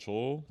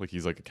potential. Like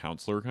he's like a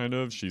counselor kind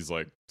of. She's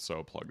like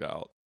so plugged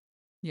out.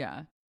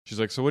 Yeah. She's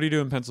like, so what do you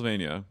do in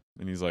Pennsylvania?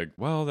 And he's like,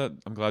 well,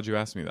 I'm glad you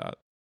asked me that.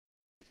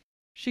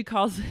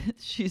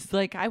 She's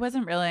like, I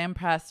wasn't really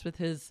impressed with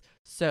his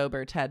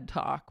sober TED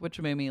Talk, which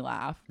made me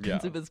laugh. Yeah.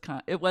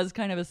 It was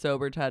kind of a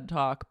sober TED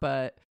Talk,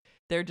 but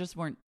there just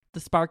weren't,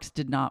 the sparks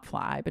did not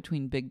fly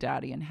between Big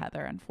Daddy and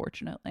Heather,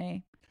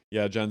 unfortunately.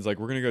 Yeah, Jen's like,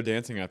 we're going to go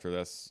dancing after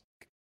this.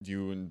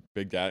 You and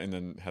Big Daddy. And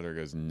then Heather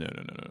goes, no.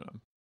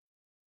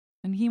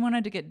 And he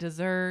wanted to get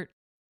dessert.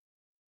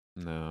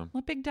 No.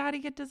 Let Big Daddy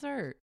get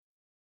dessert.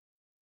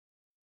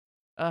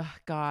 Ugh,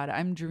 God,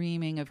 I'm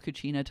dreaming of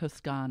Cucina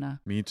Toscana.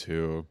 Me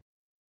too.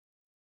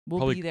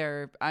 We'll be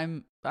there.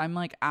 I'm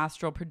like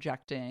astral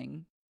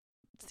projecting,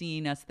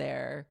 seeing us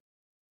there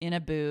in a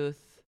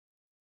booth,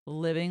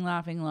 living,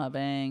 laughing,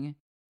 loving,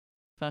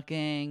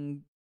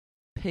 fucking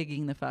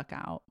pigging the fuck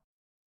out.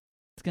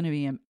 It's going to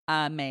be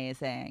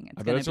amazing.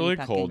 I bet it's really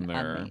cold in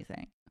there.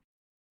 Amazing.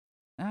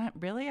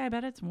 Really? I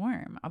bet it's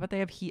warm. I bet they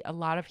have a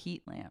lot of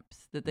heat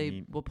lamps that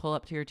they will pull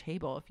up to your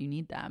table if you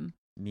need them.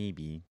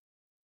 Maybe.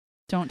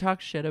 Don't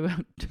talk shit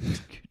about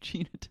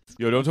Gina Tiscardi.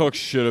 Yo, don't talk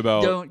shit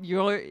about...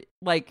 You're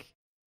like,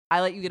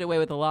 I let you get away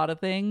with a lot of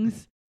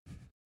things,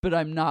 but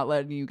I'm not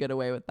letting you get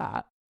away with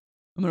that.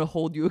 I'm going to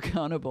hold you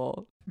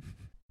accountable.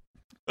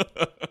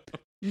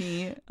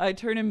 Me, I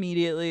turn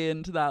immediately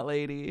into that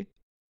lady.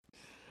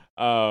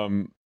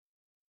 So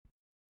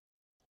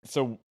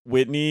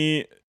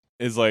Whitney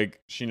is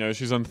like, she knows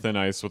she's on thin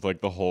ice with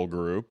like the whole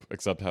group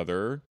except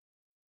Heather.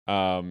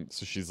 So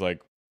she's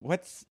like,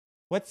 what's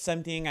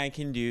something I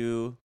can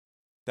do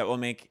that will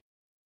make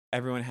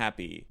everyone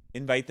happy?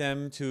 Invite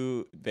them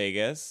to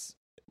Vegas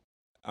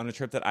on a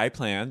trip that I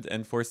planned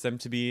and force them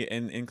to be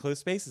in enclosed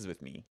spaces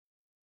with me.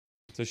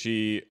 So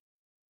she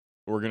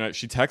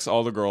texts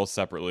all the girls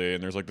separately,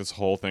 and there's like this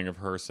whole thing of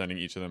her sending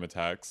each of them a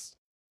text.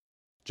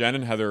 Jen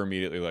and Heather are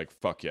immediately like,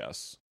 fuck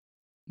yes.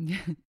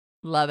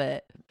 Love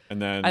it.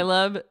 And then I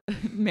love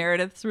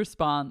Meredith's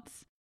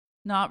response.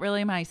 Not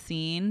really my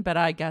scene, but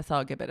I guess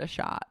I'll give it a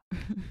shot.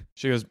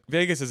 She goes,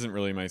 Vegas isn't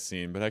really my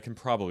scene, but I can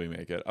probably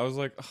make it. I was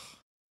like, ugh,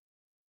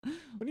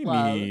 what do you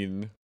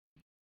mean?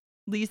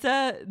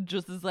 Lisa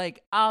just is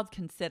like, I'll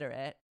consider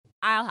it.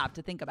 I'll have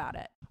to think about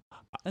it.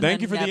 And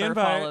Thank you for the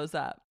invite. Follows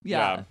up.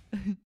 Yeah.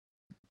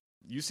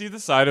 You see the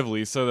side of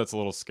Lisa that's a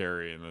little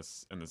scary in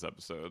this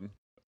episode.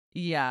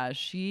 Yeah,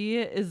 she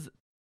is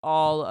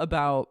all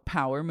about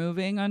power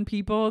moving on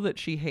people that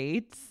she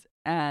hates,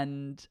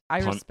 and I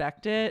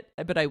respect it,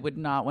 but I would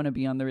not want to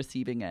be on the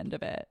receiving end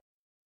of it.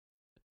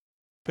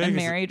 And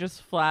Mary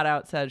just flat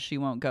out says she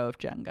won't go if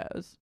Jen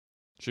goes.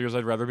 She goes,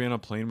 I'd rather be on a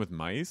plane with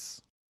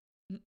mice.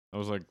 I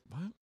was like,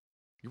 what?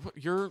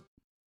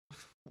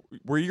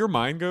 Where your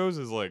mind goes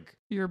is like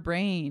your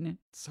brain.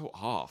 So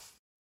off.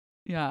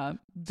 Yeah.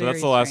 So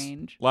that's the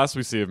strange. last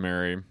we see of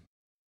Mary.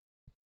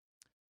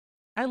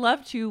 I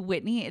love too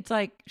Whitney. It's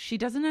like she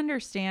doesn't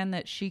understand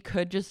that she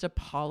could just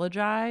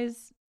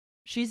apologize.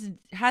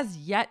 Has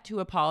yet to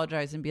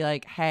apologize and be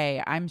like,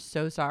 hey, I'm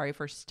so sorry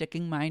for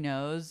sticking my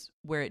nose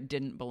where it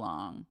didn't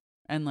belong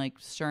and like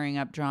stirring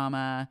up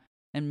drama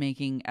and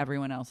making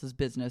everyone else's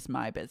business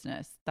my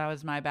business. That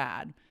was my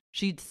bad.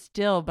 She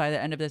still, by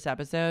the end of this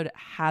episode,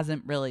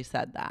 hasn't really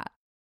said that.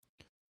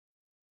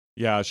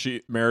 Yeah,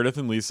 Meredith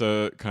and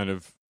Lisa kind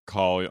of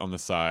call on the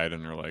side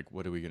and are like,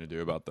 what are we going to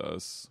do about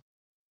this?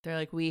 They're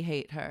like, we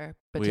hate her,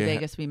 but to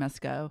Vegas we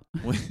must go.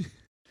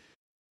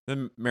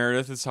 Then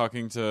Meredith is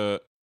talking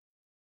to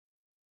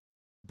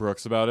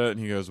Brooks about it, and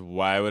he goes,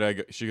 why would I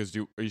go? She goes,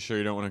 are you sure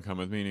you don't want to come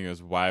with me? And he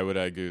goes, why would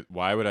I do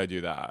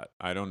that?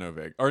 I don't know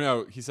Vegas. Or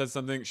no, he said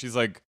something. She's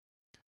like,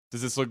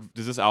 does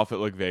this outfit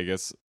look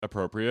Vegas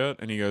appropriate?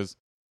 And he goes,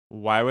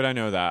 why would I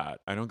know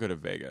that? I don't go to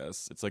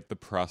Vegas. It's like the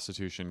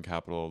prostitution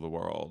capital of the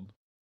world.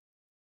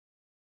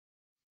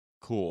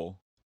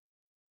 Cool.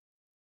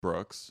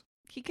 Brooks.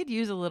 He could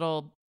use a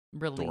little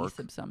release Dork.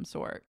 of some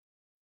sort.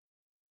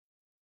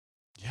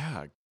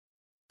 Yeah.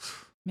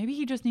 Maybe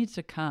he just needs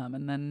to come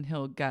and then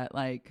he'll get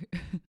like,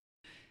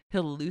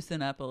 he'll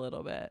loosen up a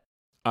little bit.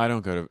 I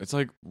don't go to, it's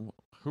like,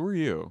 who are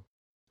you?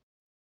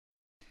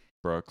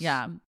 Brooks.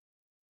 Yeah.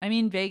 I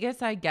mean,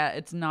 Vegas, I get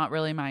it's not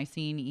really my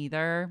scene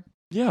either.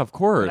 Yeah, of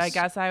course. But I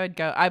guess I would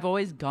go. I've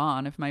always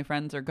gone if my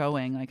friends are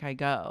going, like I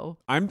go.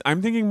 I'm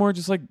thinking more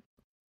just like,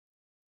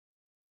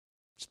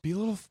 just be a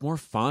little more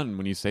fun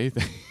when you say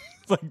things.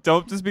 Like,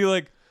 don't just be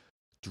like,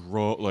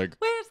 like,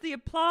 where's the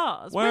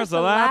applause? Where's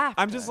the laugh?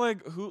 I'm just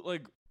like, who,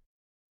 like,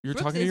 you're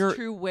Brooks talking to your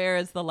true. Where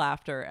is the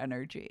laughter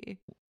energy?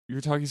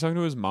 He's talking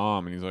to his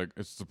mom, and he's like,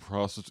 it's the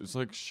prostitute. It's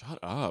like, shut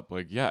up.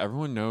 Like, yeah,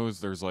 everyone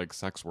knows there's like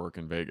sex work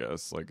in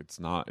Vegas. Like, it's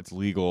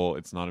legal.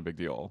 It's not a big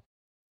deal.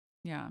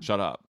 Yeah. Shut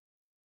up.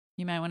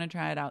 You might want to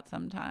try it out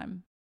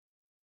sometime.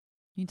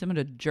 You need someone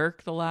to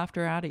jerk the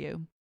laughter out of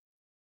you.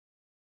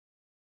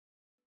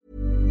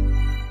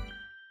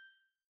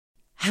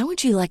 How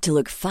would you like to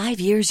look 5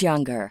 years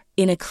younger?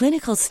 In a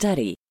clinical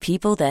study,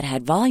 people that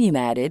had volume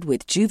added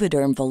with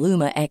Juvederm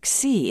Voluma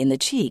XC in the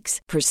cheeks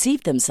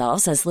perceived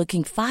themselves as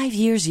looking 5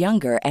 years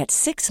younger at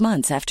 6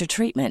 months after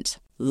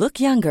treatment. Look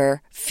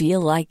younger, feel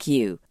like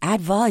you.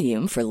 Add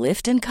volume for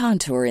lift and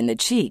contour in the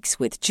cheeks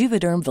with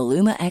Juvederm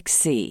Voluma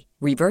XC.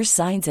 Reverse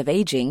signs of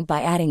aging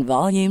by adding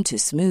volume to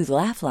smooth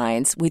laugh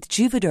lines with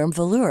Juvederm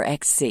Volure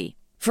XC.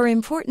 For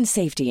important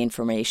safety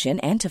information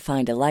and to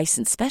find a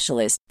licensed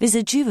specialist,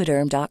 visit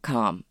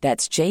Juvederm.com.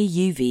 That's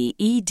JUVEDERM.com.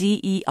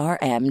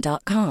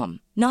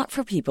 Not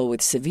for people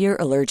with severe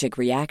allergic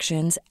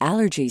reactions,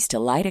 allergies to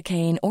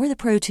lidocaine, or the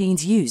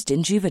proteins used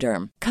in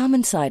Juvederm.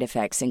 Common side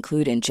effects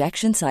include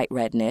injection site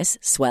redness,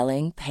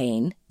 swelling,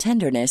 pain,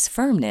 tenderness,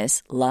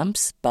 firmness,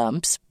 lumps,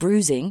 bumps,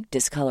 bruising,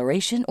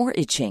 discoloration, or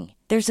itching.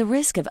 There's a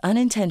risk of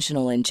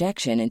unintentional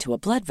injection into a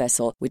blood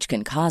vessel, which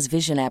can cause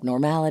vision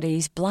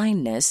abnormalities,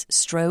 blindness,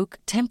 stroke,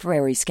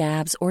 temporary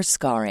scabs, or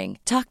scarring.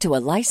 Talk to a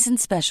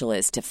licensed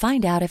specialist to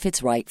find out if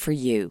it's right for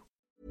you.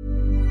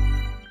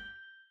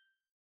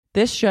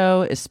 This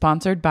show is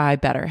sponsored by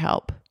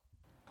BetterHelp.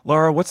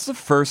 Laura, what's the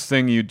first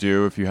thing you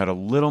do if you had a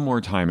little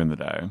more time in the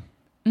day?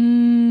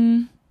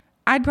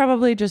 I'd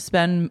probably just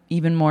spend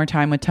even more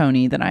time with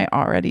Tony than I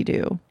already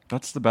do.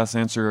 That's the best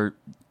answer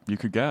you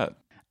could get.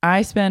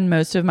 I spend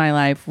most of my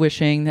life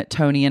wishing that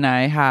Tony and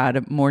I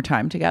had more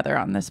time together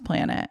on this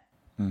planet.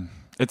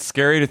 It's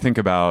scary to think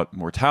about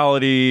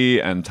mortality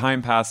and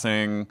time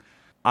passing.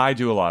 I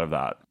do a lot of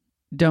that.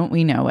 Don't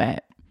we know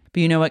it?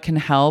 But you know what can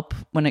help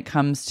when it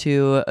comes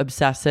to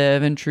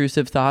obsessive,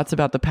 intrusive thoughts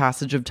about the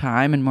passage of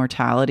time and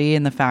mortality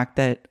and the fact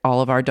that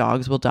all of our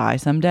dogs will die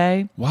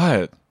someday?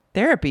 What?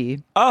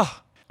 Therapy.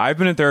 I've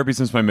been in therapy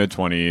since my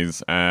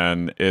mid-20s,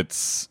 and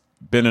it's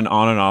been an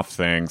on and off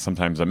thing.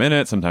 Sometimes I'm in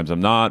it, sometimes I'm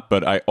not,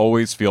 but I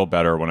always feel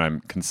better when I'm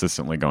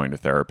consistently going to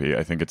therapy.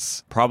 I think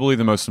it's probably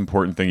the most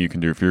important thing you can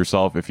do for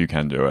yourself if you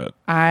can do it.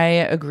 I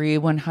agree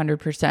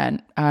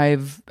 100%.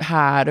 I've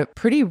had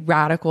pretty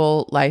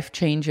radical life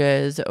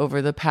changes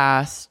over the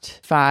past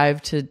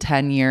 5 to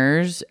 10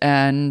 years,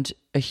 and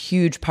a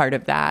huge part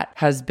of that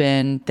has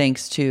been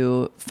thanks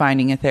to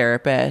finding a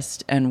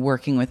therapist and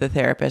working with a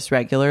therapist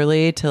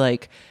regularly to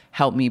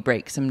help me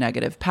break some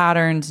negative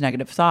patterns,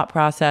 negative thought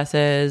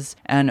processes,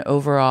 and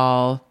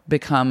overall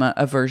become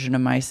a version of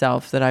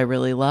myself that I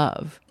really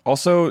love.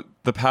 Also,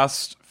 the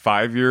past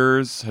 5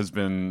 years has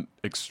been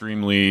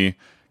extremely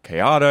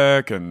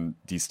chaotic and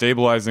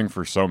destabilizing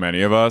for so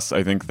many of us.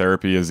 I think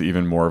therapy is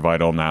even more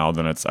vital now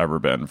than it's ever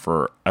been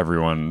for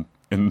everyone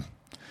in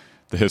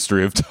the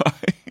history of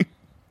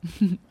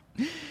time.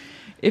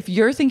 If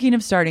you're thinking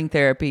of starting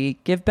therapy,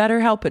 give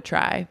BetterHelp a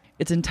try.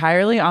 It's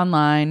entirely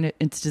online.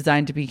 It's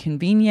designed to be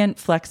convenient,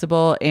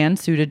 flexible, and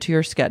suited to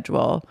your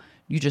schedule.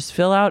 You just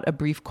fill out a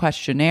brief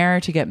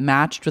questionnaire to get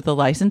matched with a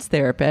licensed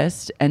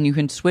therapist, and you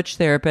can switch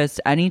therapists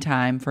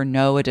anytime for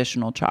no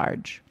additional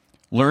charge.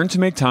 Learn to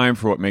make time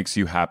for what makes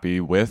you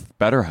happy with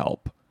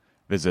BetterHelp.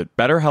 Visit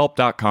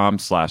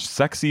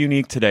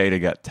betterhelp.com/sexyunique today to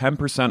get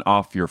 10%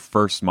 off your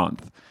first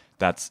month.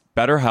 That's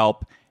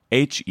BetterHelp,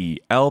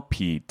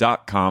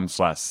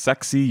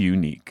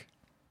 HELP.com/sexyunique.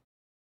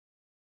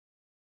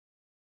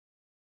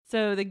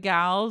 So the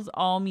gals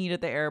all meet at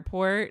the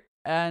airport,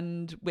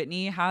 and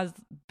Whitney has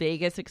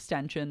Vegas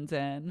extensions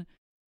in,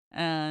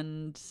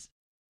 and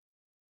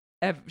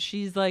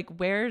she's like,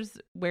 where's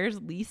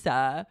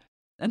Lisa?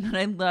 And then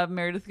I love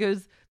Meredith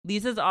goes,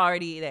 Lisa's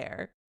already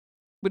there,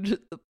 which is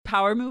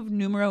power move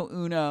numero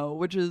uno,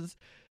 which is,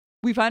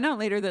 we find out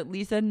later that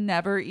Lisa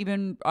never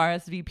even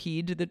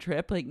RSVP'd to the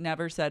trip,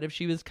 never said if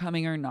she was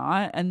coming or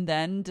not, and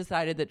then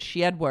decided that she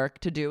had work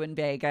to do in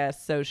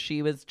Vegas, so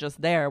she was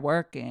just there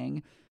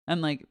working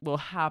and will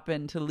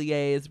happen to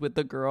liaise with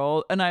the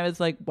girl. And I was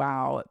like,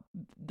 wow,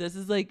 this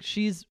is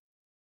she's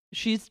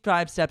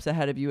 5 steps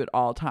ahead of you at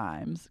all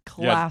times.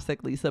 Classic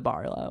yeah. Lisa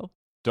Barlow.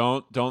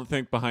 Don't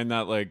think behind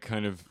that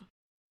kind of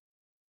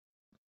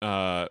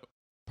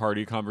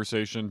party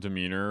conversation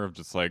demeanor of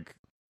just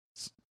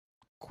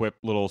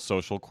little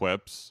social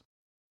quips.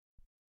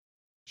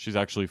 She's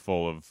actually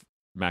full of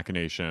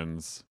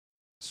machinations,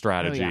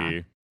 strategy. Oh,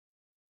 yeah.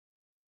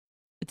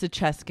 It's a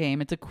chess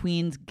game. It's a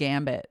queen's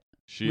gambit.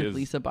 She with is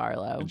Lisa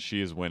Barlow, and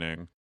she is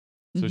winning.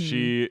 So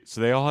so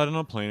they all had on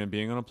a plane, and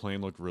being on a plane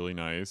looked really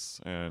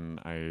nice.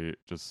 And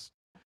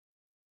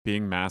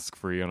being mask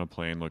free on a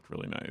plane looked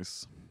really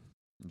nice.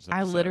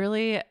 I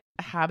literally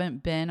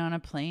haven't been on a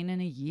plane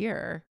in a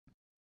year.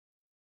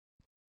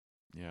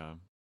 Yeah,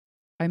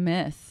 I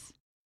miss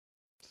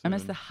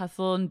the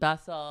hustle and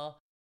bustle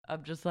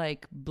of just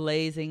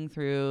blazing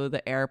through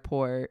the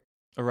airport.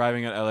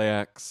 Arriving at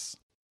LAX,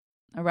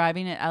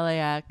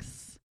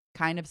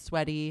 kind of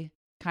sweaty,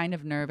 kind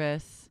of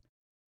nervous,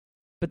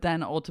 but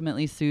then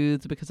ultimately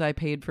soothed because I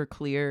paid for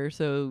Clear.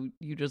 So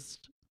you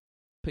just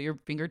put your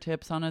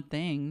fingertips on a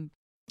thing.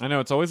 I know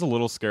it's always a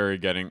little scary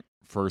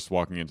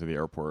walking into the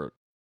airport.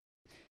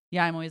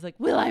 Yeah, I'm always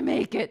will I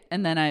make it?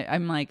 And then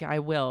I'm I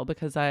will,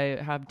 because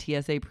I have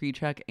TSA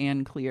pre-check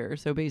and Clear.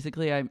 So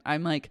basically I'm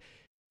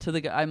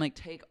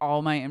take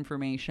all my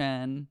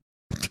information.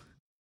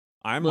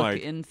 I'm look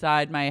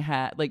inside my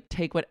head,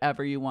 take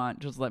whatever you want.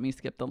 Just let me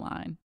skip the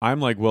line. I'm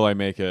will I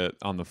make it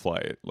on the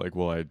flight?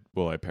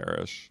 Will I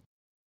perish?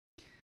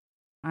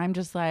 I'm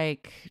just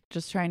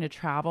trying to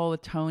travel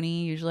with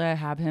Tony. Usually I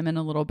have him in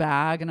a little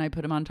bag and I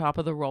put him on top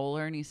of the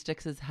roller and he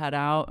sticks his head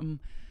out and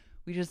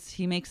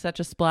he makes such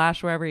a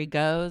splash wherever he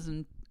goes,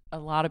 and a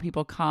lot of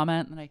people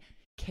comment, and I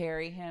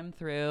carry him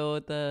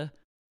through the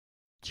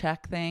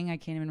check thing. I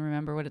can't even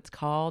remember what it's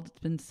called. It's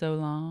been so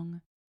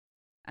long.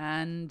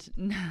 And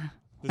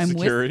I'm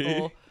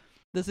wistful.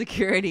 The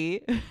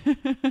security. The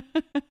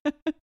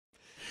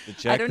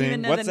check I don't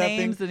even know the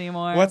names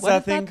anymore. What's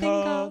that thing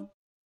called?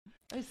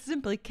 I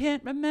simply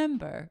can't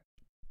remember.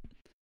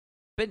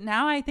 But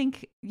now I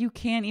think you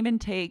can't even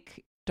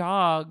take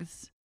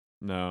dogs.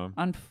 No.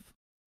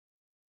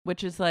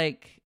 Which is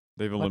they've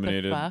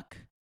eliminated what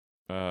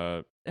the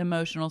fuck?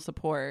 Emotional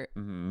support.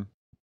 Mm-hmm.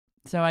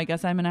 So I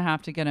guess I'm gonna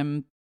have to get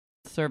him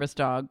service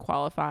dog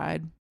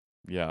qualified.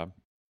 Yeah.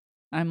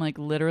 I'm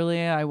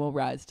literally, I will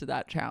rise to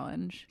that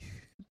challenge.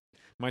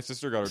 My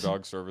sister got her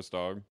dog service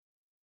dog.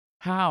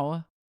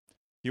 How?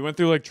 He went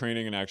through like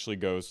training and actually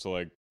goes to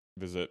like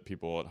visit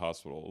people at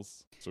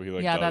hospitals. So he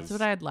like that's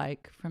what I'd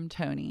like from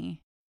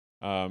Tony.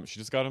 She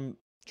just got him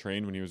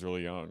trained when he was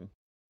really young.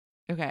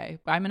 Okay,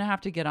 I'm gonna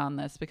have to get on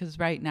this because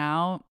right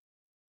now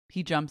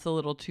he jumps a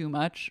little too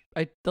much.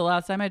 The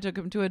last time I took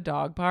him to a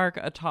dog park,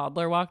 a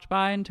toddler walked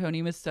by and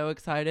Tony was so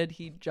excited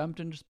he jumped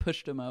and just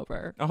pushed him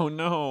over. Oh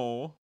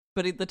no!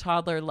 But the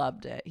toddler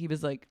loved it. He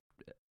was like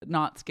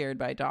not scared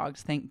by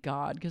dogs, thank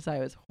God, because I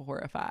was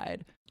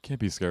horrified. Can't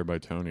be scared by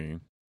Tony.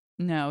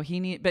 No,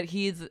 but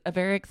he's a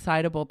very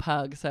excitable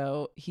pug,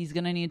 so he's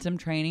gonna need some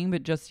training.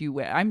 But just you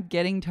wait. I'm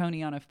getting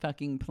Tony on a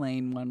fucking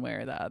plane one way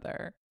or the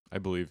other. I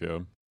believe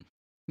you.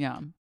 Yeah,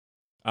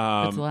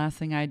 that's the last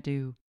thing I'd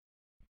do.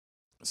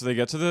 So they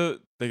get to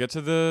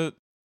the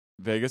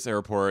Vegas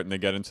airport and they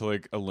get into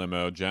like a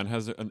limo. Jen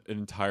has an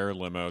entire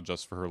limo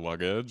just for her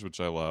luggage, which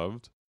I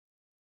loved.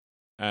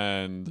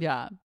 And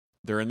yeah,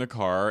 they're in the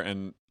car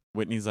and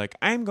Whitney's like,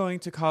 I'm going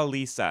to call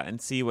Lisa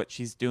and see what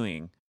she's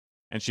doing.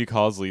 And she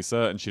calls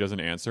Lisa and she doesn't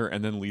answer.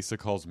 And then Lisa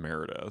calls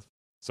Meredith.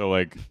 So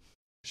like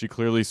she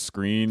clearly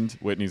screened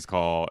Whitney's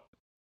call.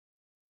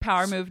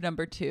 Power move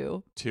number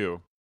 2.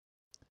 2.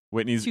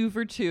 Whitney's 2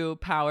 for 2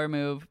 power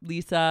move.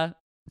 Lisa,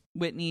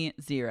 Whitney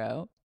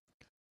 0.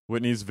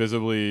 Whitney's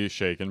visibly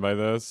shaken by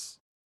this.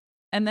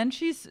 And then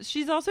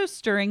she's also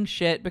stirring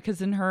shit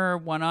because in her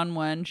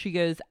one-on-one, she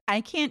goes,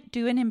 I can't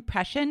do an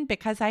impression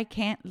because I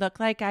can't look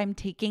like I'm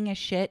taking a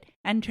shit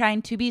and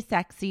trying to be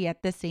sexy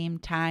at the same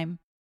time.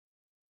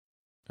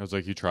 I was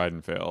like, you tried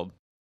and failed.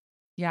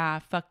 Yeah,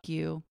 fuck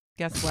you.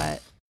 Guess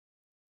what?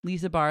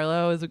 Lisa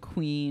Barlow is a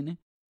queen.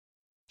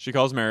 She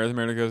calls Meredith.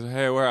 Meredith goes,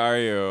 hey, where are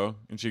you?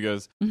 And she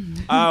goes,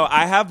 oh,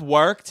 I have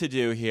work to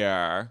do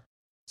here.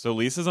 So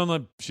Lisa's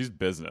she's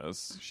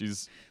business.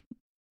 She's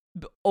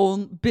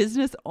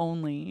business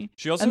only.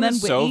 She also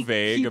was so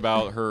vague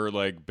about her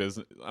like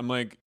business. I'm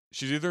like,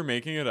 she's either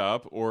making it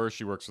up or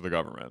she works for the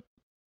government.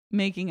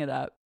 Making it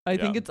up. I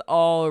think it's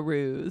all a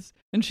ruse.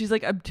 And she's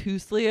like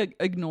obtusely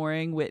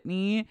ignoring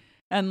Whitney.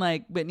 And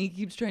like Whitney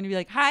keeps trying to be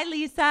like, hi,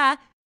 Lisa.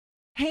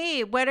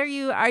 Hey,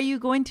 are you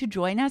going to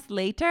join us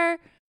later?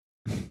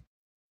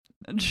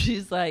 And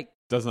she's like,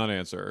 does not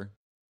answer.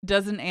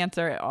 Doesn't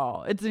answer at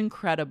all. It's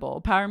incredible.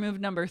 Power move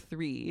number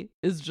 3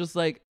 is just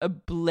like a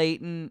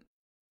blatant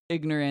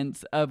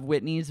ignorance of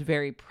Whitney's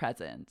very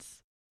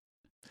presence.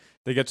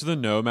 They get to the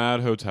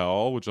Nomad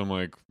Hotel, which I'm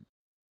like,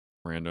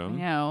 random. I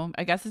know.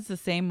 I guess it's the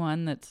same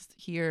one that's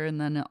here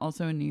and then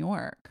also in New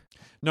York.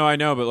 No, I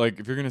know, but like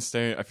if you're gonna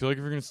stay, I feel like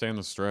if you're gonna stay on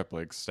the Strip,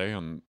 like stay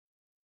on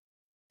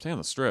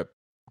the Strip.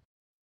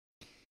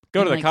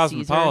 Go to the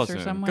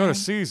Cosmopolitan. Go to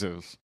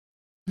Caesars.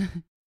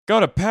 Go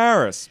to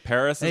Paris.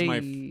 Paris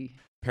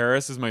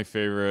is my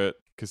favorite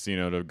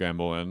casino to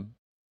gamble in.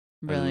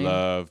 Really?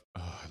 I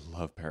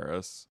love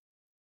Paris.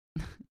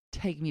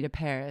 Take me to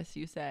Paris,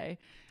 you say.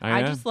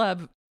 I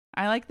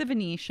like the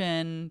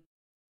Venetian.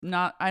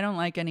 I don't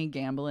like any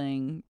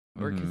gambling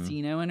or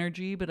casino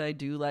energy, but I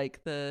do like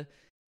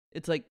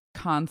it's like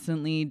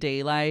constantly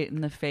daylight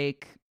and the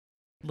fake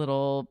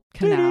little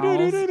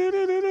canals.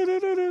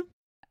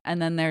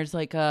 And then there's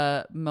like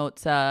a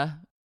mozza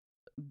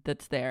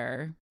that's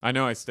there. I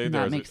know, I stayed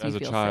there as a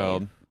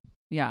child. Safe.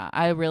 Yeah,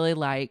 I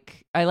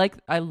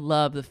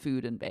love the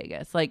food in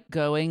Vegas. Like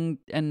going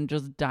and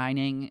just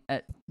dining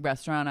at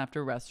restaurant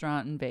after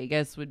restaurant in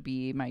Vegas would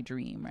be my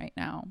dream right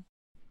now.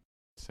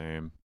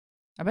 Same.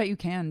 I bet you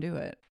can do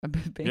it.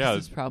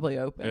 Vegas is probably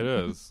open. It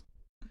is.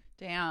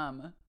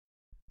 Damn.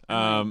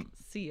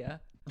 See ya.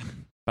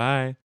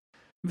 Bye.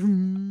 They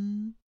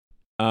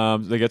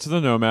get to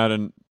the Nomad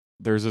and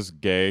there's this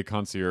gay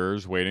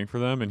concierge waiting for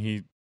them, and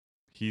he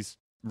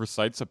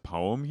recites a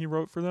poem he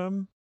wrote for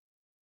them.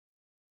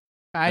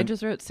 I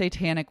just wrote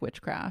satanic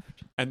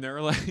witchcraft. And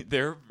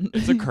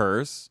it's a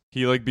curse.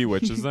 He like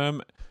bewitches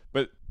them.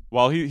 But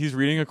while he's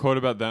reading a quote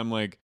about them,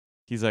 like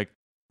he's like,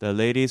 the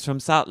ladies from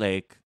Salt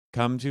Lake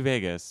come to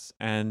Vegas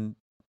and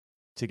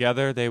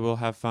together they will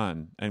have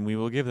fun and we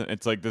will give them.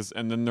 It's like this.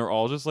 And then they're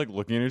all just like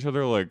looking at each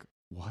other like,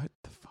 what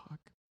the fuck?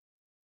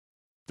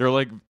 They're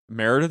like,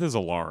 Meredith is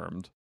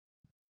alarmed.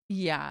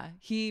 Yeah.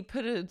 He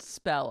put a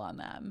spell on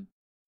them.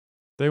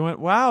 They went,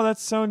 wow,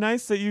 that's so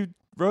nice that you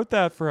wrote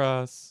that for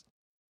us.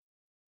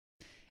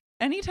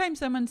 Anytime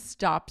someone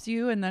stops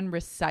you and then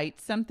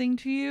recites something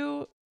to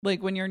you,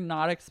 like when you're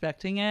not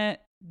expecting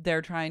it,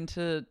 they're trying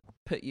to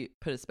put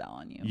a spell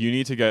on you. You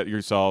need to get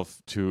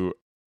yourself to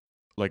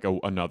like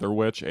another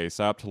witch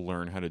ASAP to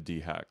learn how to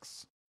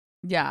dehex.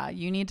 Yeah,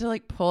 you need to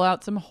like pull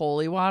out some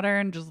holy water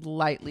and just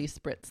lightly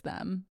spritz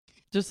them.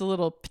 Just a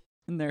little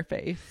in their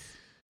face.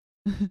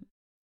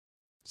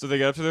 So they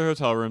get up to their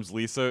hotel rooms.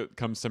 Lisa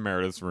comes to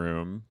Meredith's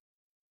room.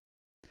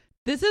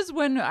 This is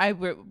when I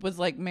was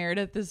like,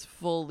 Meredith is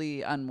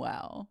fully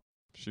unwell.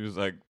 She was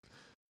like,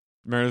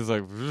 Meredith's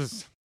like,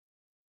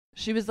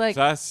 she was like,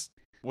 that's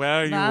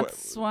why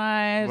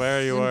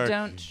I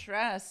don't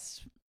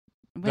trust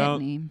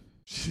Whitney.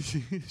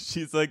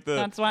 She's like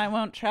that's why I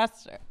won't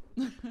trust her.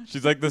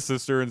 She's like the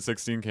sister in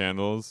 16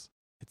 Candles.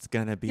 It's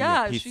gonna be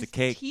a piece of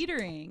cake.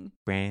 Teetering.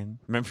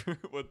 Remember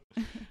what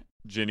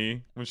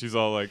Ginny when she's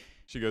all like,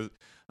 she goes,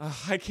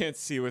 I can't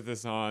see with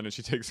this on, and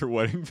she takes her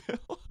wedding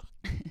veil.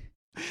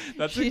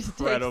 That's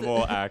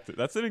incredible act.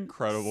 That's an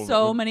incredible.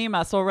 So many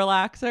muscle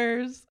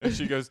relaxers. And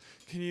she goes,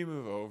 "Can you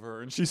move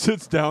over?" And she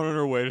sits down on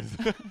her way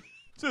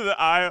to the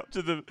aisle,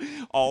 to the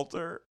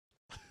altar.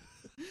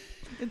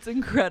 It's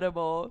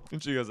incredible.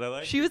 And she goes, "I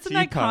like." She was an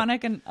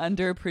iconic and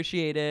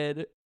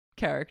underappreciated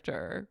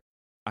character.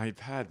 I've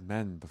had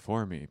men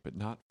before me, but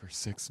not for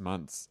 6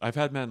 months. I've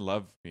had men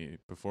love me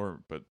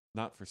before, but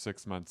not for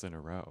 6 months in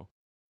a row.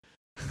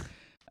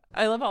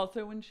 I love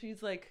also when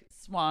she's like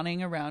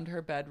swanning around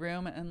her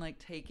bedroom and like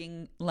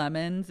taking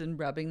lemons and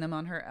rubbing them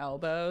on her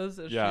elbows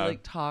as she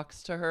like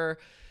talks to her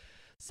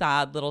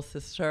sad little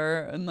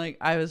sister. And like,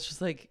 I was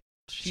just like,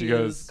 she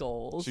goes,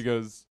 goals. She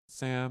goes,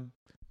 Sam,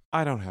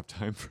 I don't have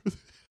time for this.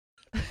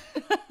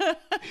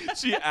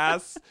 She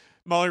asks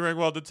Molly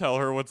Ringwald to tell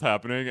her what's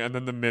happening. And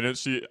then the minute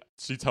she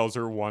tells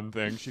her one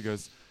thing, she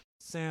goes,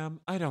 Sam,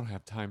 I don't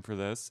have time for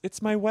this.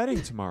 It's my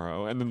wedding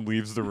tomorrow. And then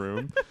leaves the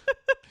room.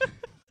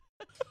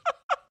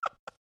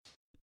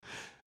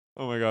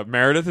 Oh my God.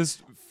 Meredith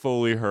is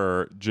fully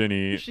her,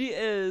 Ginny. She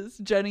is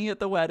Jenny at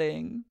the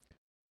wedding.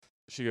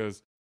 She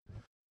goes,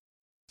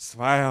 that's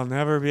why I'll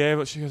never be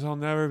able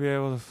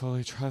to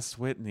fully trust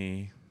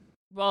Whitney.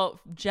 Well,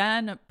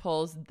 Jen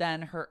pulls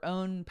then her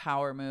own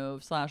power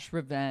move /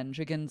 revenge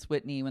against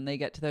Whitney when they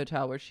get to the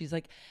hotel where she's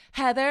like,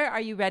 Heather,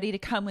 are you ready to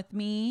come with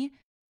me?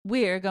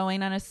 We're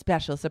going on a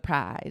special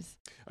surprise.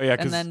 Oh yeah,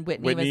 and then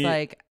Whitney was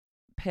like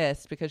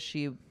pissed because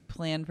she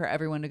planned for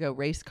everyone to go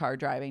race car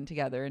driving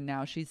together, and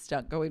now she's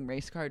stuck going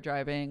race car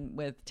driving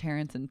with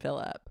Terrence and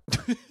Philip.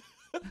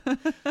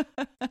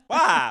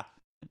 Wow.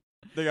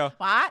 They go,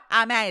 what?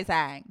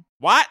 Amazing.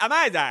 What?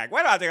 Amazing.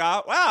 Where do I have to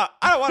go? Well,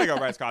 I don't want to go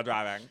race car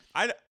driving.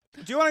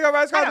 Do you want to go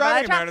race car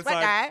driving? And Meredith's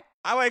like,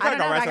 I want to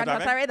go race car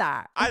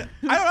driving. I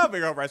don't know if we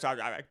go race car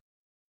driving.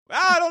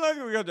 Well, I don't know what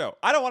we're going to do.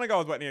 I don't want to go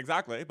with Whitney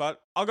exactly,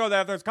 but I'll go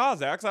there if there's cars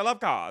there because I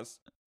love cars.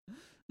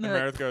 And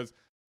Meredith goes,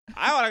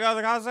 I want to go to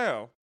the cars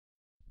too.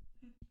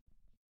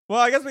 Well,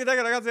 I guess we can take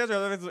it against the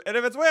intro. And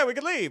if it's weird, we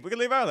can leave. We can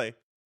leave early. And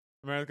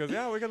Meredith goes,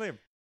 yeah, we can leave.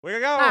 We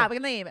can go. We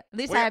can leave. At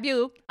least I have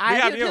you. I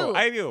have you too.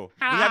 I have you.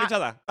 We have each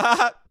other.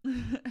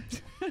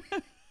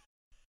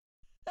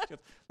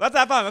 Let's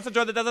have fun. Let's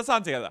enjoy the desert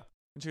sun together.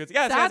 And she goes,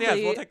 yes.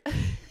 We'll take.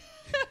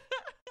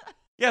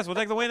 Yes, we'll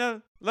take the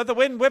wind. Let the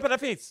wind whip at our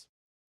feet.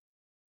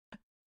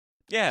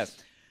 Yes.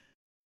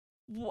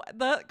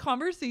 That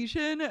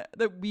conversation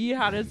that we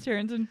had as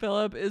Terrence and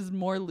Philip is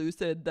more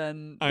lucid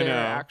than their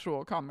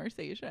actual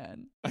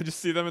conversation. I just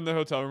see them in the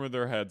hotel room with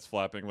their heads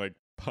flapping like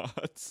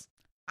pots.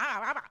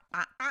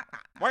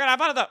 We're gonna have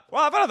fun of the.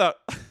 We'll have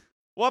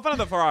fun of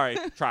the Ferrari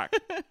track.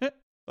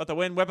 Let the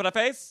wind whip at our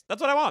face.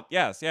 That's what I want.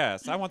 Yes.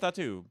 I want that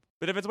too.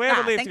 But if it's weird,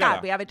 we'll leave thank together.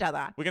 God we have each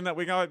other. We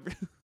go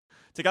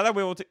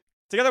together.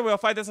 Together we'll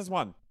fight this as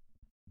one.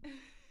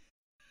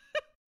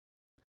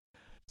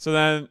 So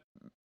then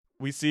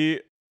we see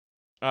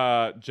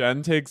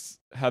Jen takes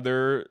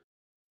Heather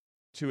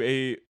to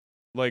a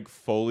like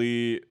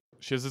fully.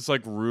 She has this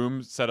like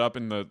room set up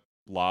in the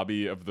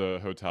lobby of the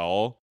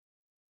hotel.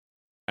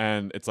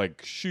 And it's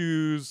like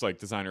shoes, like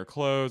designer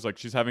clothes. Like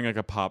she's having like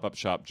a pop-up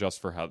shop just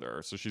for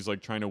Heather. So she's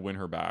like trying to win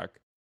her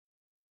back.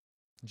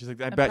 And she's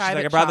like, I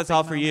brought this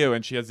all for you.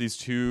 And she has these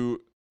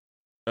two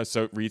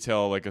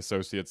retail like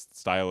associates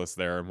stylists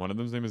there. And one of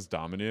them's name is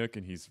Dominic.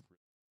 And he's.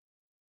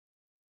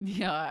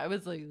 Yeah, I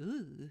was like,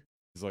 ooh.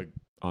 He's like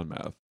on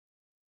meth.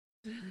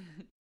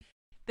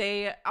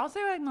 They also,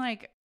 I'm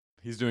like.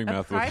 He's doing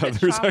meth with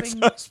Heather's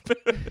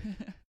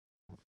ex-husband.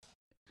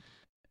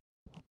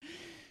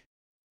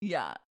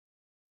 Yeah.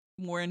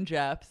 Warren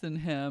Jeffs and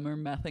him are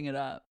messing it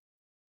up.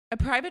 A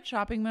private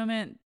shopping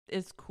moment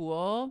is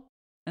cool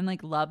and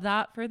like love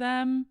that for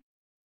them.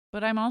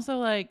 But I'm also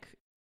like,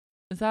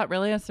 is that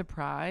really a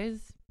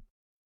surprise?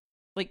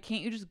 Like,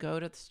 can't you just go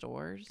to the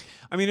stores?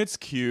 I mean, it's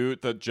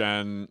cute that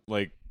Jen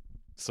like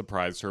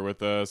surprised her with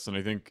this. And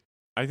I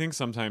think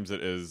sometimes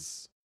it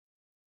is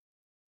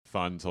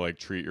fun to like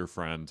treat your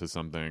friend to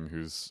something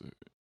who's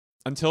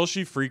until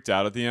she freaked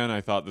out at the end.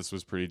 I thought this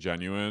was pretty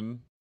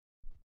genuine.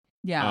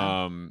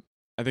 Yeah.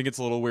 I think it's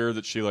a little weird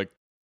that she like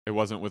it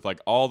wasn't with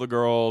like all the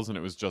girls and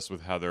it was just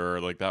with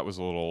Heather. Like that was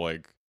a little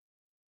like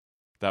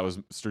that was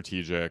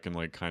strategic and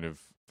like kind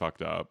of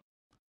fucked up.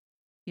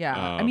 Yeah.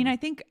 I mean, I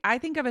think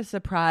of a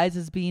surprise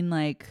as being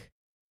like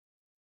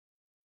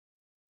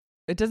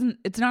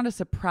it's not a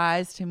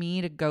surprise to me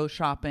to go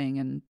shopping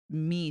and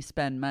me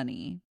spend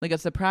money. Like a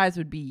surprise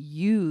would be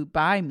you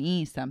buy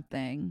me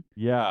something.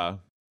 Yeah.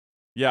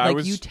 Yeah.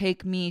 Like you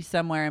take me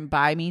somewhere and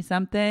buy me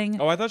something.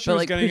 Oh, I thought she was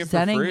like getting it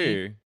for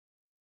free.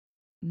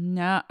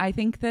 No, I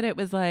think that it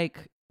was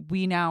like,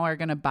 we now are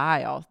going to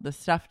buy all the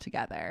stuff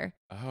together.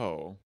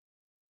 Oh.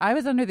 I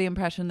was under the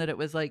impression that it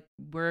was like,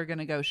 we're going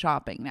to go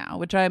shopping now,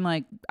 which I'm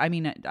like, I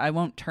mean, I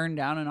won't turn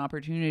down an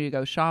opportunity to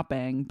go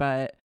shopping,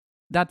 but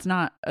that's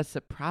not a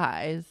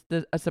surprise.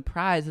 A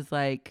surprise is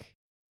like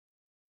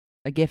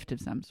a gift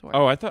of some sort.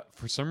 Oh, I thought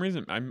for some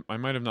reason, I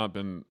might have not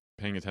been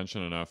paying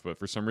attention enough, but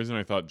for some reason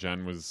I thought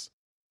Jen was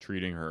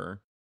treating her.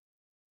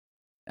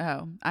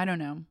 Oh, I don't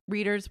know.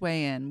 Readers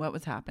weigh in. What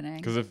was happening?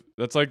 Because if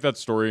that's like that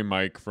story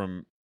Mike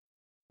from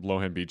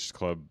Lohan Beach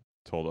Club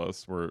told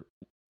us, where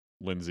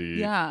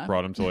Lindsay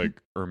brought him to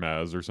like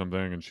Hermes or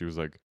something, and she was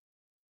like,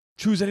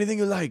 choose anything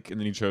you like, and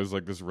then he chose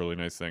like this really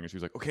nice thing, and she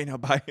was like, okay, now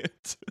buy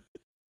it.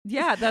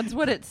 Yeah, that's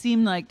what it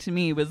seemed like to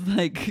me. Was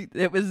like,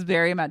 it was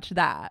very much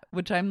that,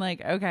 which I'm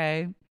like,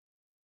 okay.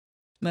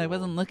 I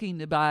wasn't looking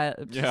to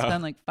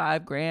spend like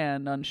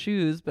 $5,000 on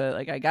shoes, but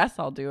like I guess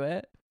I'll do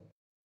it.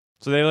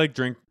 So they like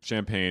drink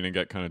champagne and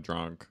get kind of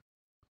drunk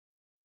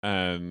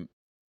and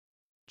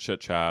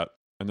chit chat,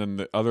 and then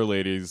the other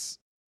ladies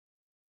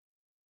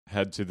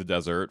head to the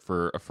desert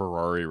for a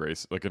Ferrari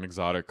race, like an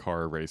exotic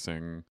car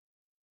racing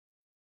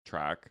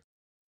track.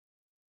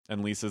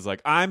 And Lisa's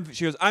like, I'm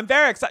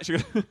very excited. She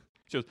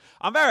goes,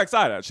 I'm very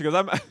excited. She goes,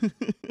 I've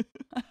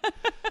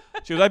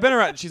been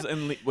around.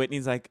 And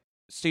Whitney's like,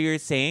 so you're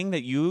saying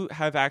that you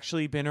have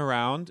actually been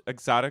around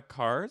exotic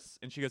cars?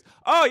 And she goes,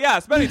 oh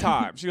yes, many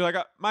times. She was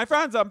like, I'm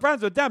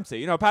friends with Dempsey.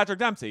 You know, Patrick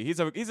Dempsey. He's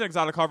an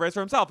exotic car racer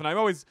himself, and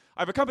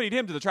I've accompanied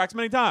him to the tracks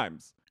many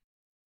times.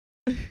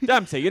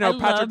 Dempsey, you know,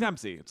 Patrick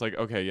Dempsey. It's like,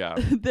 okay, yeah.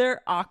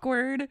 Their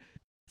awkward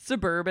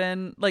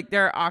suburban, like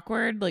their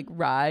awkward like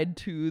ride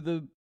to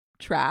the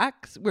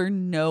tracks where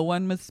no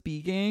one was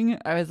speaking.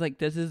 I was like,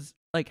 this is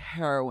like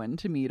heroin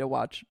to me to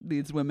watch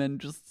these women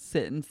just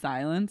sit in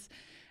silence.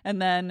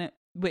 And then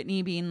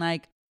Whitney being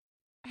like,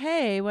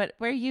 hey, what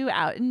were you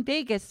out in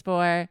Vegas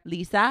for,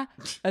 Lisa?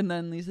 And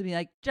then Lisa being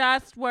like,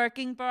 just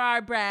working for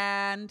our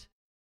brand.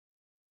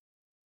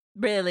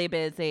 Really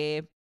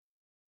busy.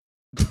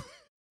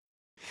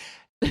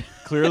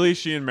 Clearly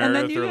she and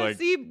Meredith and then you are like,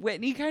 see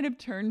Whitney kind of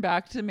turn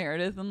back to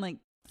Meredith and like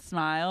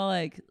smile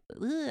like,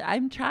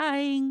 I'm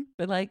trying,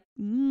 but like,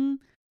 And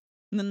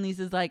then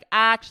Lisa's like,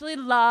 I actually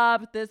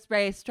love this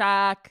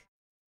racetrack.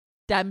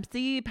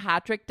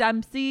 Patrick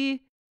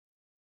Dempsey,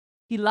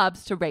 he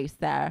loves to race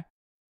there.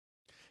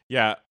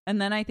 Yeah.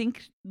 And then I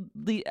think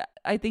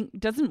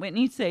doesn't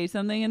Whitney say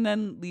something, and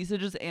then Lisa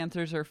just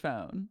answers her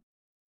phone.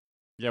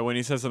 Yeah,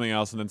 Whitney says something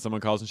else, and then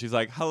someone calls, and she's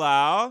like,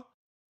 hello?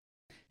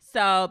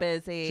 So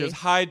busy. She goes,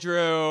 hi,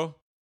 Drew.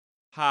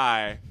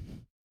 Hi.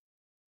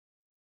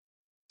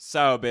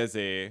 So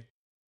busy.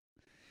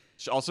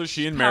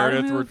 She and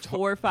Meredith were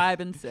 4, 5,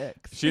 and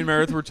 6. She and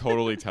Meredith were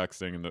totally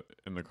texting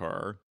in the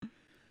car.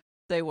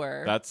 They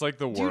were. That's like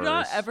the worst. Do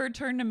not ever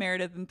turn to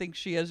Meredith and think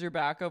she has your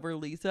back over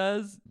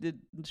Lisa's.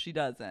 She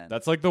doesn't.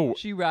 That's like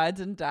she rides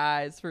and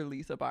dies for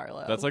Lisa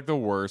Barlow. That's like the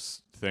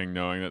worst thing,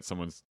 knowing that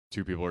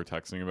two people are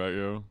texting about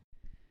you.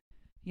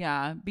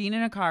 Yeah, being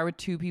in a car with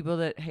two people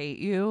that hate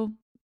you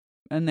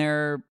and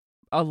they're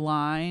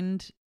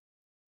aligned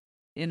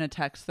in a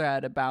text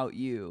thread about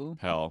you.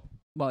 Hell.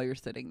 While you're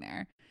sitting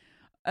there.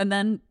 And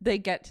then they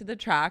get to the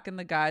track and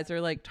the guys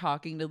are like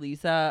talking to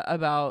Lisa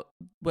about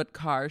what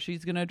car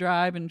she's going to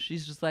drive. And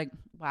she's just like,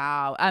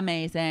 wow,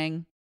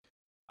 amazing.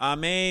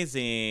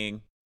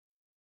 Amazing.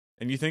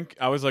 And you think,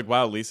 I was like,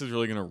 wow, Lisa's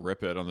really going to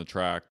rip it on the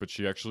track. But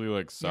she actually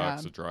like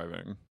sucks at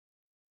driving.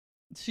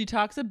 She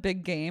talks a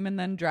big game and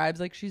then drives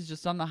like she's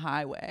just on the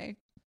highway.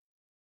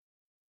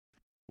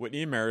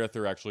 Whitney and Meredith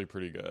are actually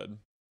pretty good.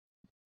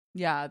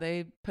 Yeah,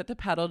 they put the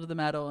pedal to the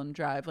metal and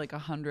drive like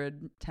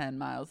 110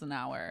 miles an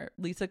hour.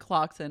 Lisa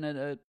clocks in at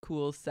a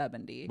cool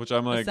 70. Which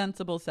I'm like, a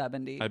sensible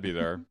 70. I'd be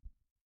there.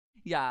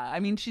 Yeah, I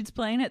mean, she's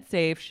playing it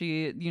safe.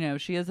 She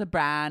has a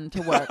brand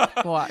to work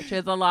for. She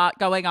has a lot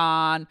going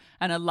on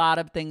and a lot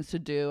of things to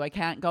do. I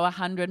can't go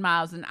 100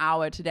 miles an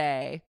hour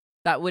today.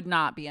 That would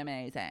not be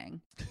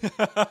amazing.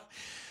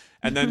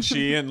 And then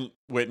she and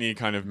Whitney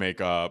kind of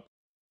make up,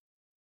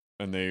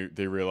 and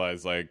they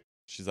realize like,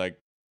 she's like,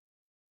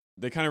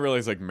 they kind of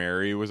realize like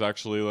Mary was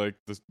actually like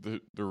the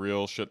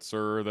real shit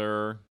stir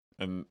there,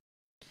 and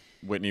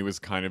Whitney was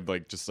kind of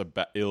like just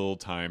a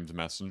ill-timed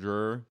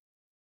messenger.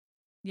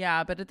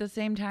 Yeah, but at the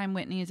same time,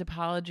 Whitney's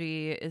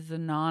apology is a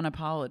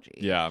non-apology.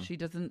 Yeah. She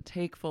doesn't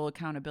take full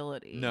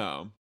accountability.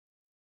 No.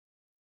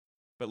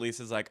 But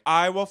Lisa's like,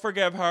 I will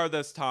forgive her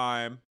this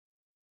time.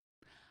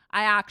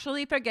 I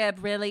actually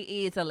forgive really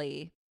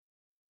easily.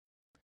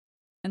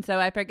 And so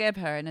I forgive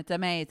her, and it's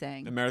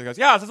amazing. And Meredith goes,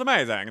 yes, it's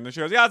amazing. And then she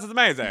goes, yes, it's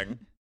amazing.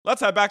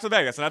 Let's head back to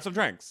Vegas and have some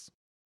drinks.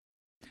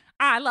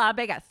 I love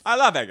Vegas. I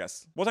love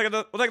Vegas. We'll take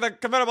the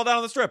convertible down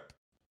on the strip.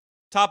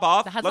 Top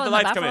off. Let the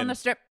lights come in. On the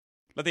strip.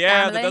 Let the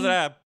air, the desert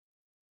air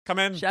come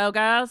in.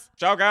 Showgirls.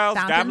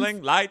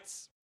 Gambling,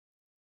 lights.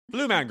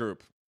 Blue Man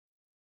Group.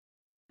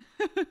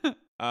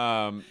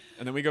 And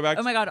then we go back.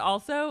 Oh my God.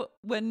 Also,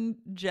 when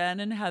Jen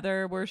and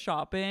Heather were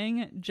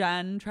shopping,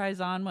 Jen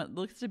tries on what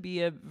looks to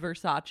be a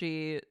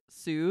Versace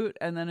suit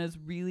and then is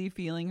really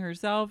feeling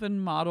herself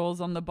and models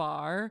on the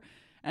bar.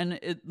 And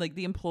like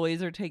the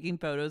employees are taking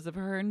photos of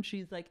her and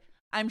she's like,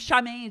 I'm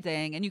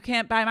amazing, and you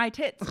can't buy my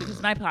tits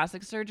because my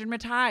plastic surgeon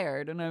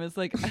retired. And I was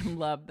like, I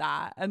love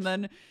that. And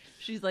then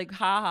she's like,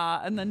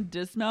 haha, and then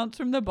dismounts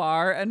from the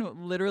bar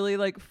and literally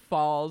like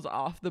falls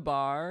off the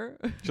bar.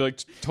 She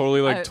like totally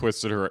like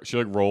twisted her. She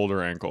like rolled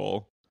her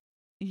ankle.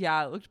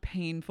 Yeah, it looked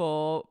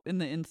painful in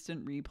the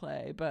instant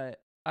replay,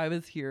 but I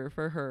was here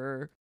for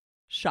her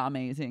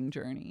shamazing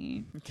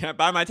journey. Can't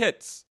buy my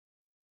tits.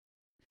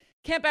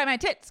 Can't buy my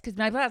tits because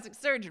my plastic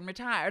surgeon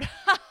retired.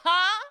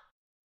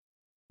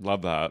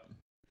 Love that.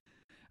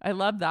 I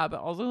love that, but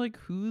also like,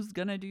 who's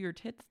gonna do your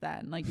tits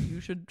then? Like, you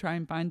should try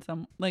and find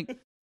some. Like,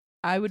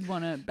 I would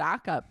want a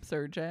backup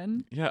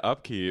surgeon. Yeah,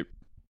 upkeep.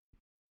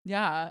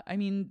 Yeah, I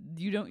mean,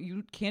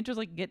 you can't just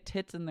like get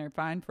tits and they're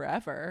fine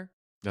forever.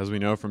 As we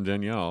know from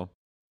Danielle.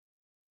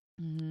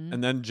 Mm-hmm.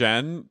 And then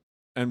Jen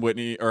and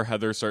Whitney or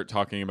Heather start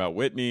talking about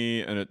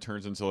Whitney, and it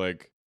turns into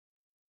like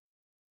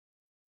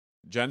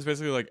Jen's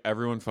basically like,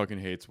 everyone fucking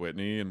hates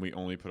Whitney and we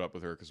only put up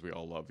with her because we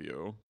all love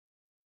you.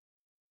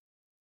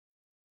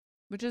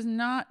 Which is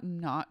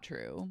not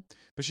true.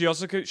 But she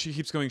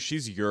keeps going,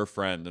 she's your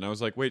friend. And I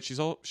was like, wait, she's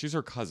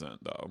her cousin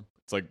though.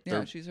 It's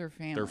like, she's her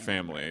family. They're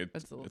family.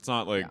 It's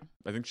not like,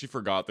 I think she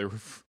forgot they were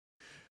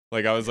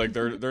like, I was like,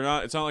 they're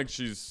not, it's not like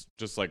she's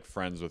just like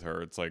friends with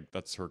her. It's like,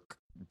 that's her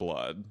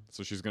blood.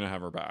 So she's going to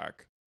have her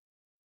back.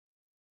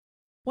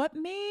 What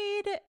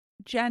made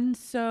Jen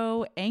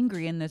so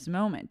angry in this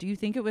moment? Do you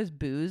think it was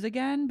booze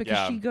again?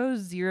 Because she goes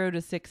 0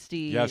 to 60.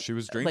 Yeah, she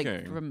was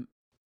drinking.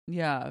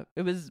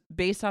 It was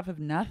based off of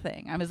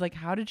nothing. I was like,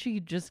 how did she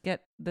just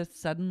get this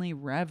suddenly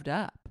revved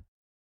up?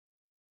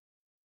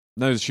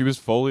 No, she was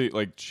fully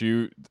like,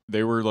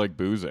 they were like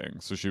boozing.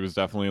 So she was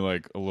definitely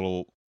like a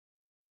little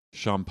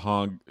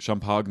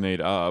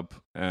champagned up,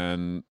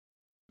 and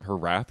her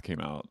wrath came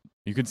out.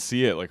 You could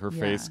see it. Like her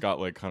face got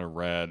like kind of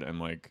red, and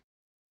like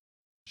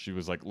she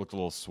was like, looked a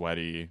little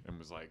sweaty, and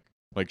was like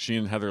she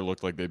and Heather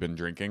looked like they'd been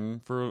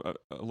drinking for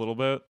a little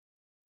bit.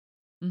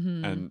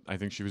 Mm-hmm. And I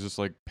think she was just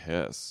like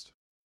pissed.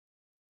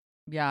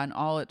 Yeah, and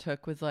all it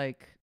took was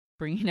like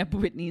bringing up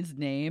Whitney's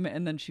name,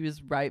 and then she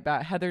was right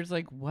back. Heather's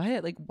like,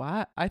 what? Like,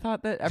 what? I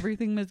thought that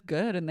everything was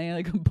good, and they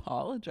like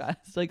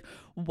apologized. Like,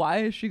 why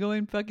is she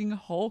going fucking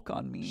Hulk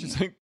on me?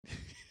 She's like,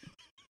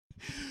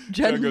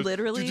 Jen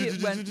literally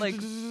went like,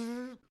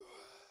 Heather's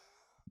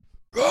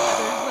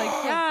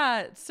like,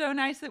 yeah, it's so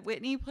nice that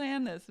Whitney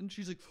planned this, and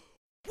she's like,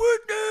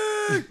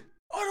 Whitney,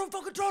 I don't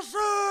fucking trust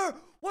her.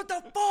 What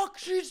the fuck?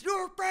 She's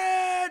your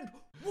friend.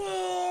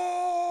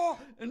 Whoa!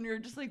 And you're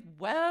just like,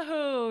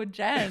 whoa,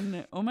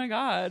 Jen. Oh my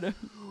God.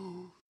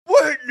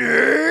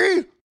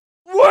 Whitney!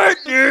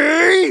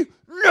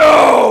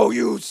 No,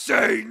 you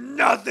say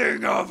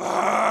nothing of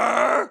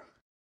her.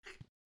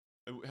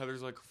 And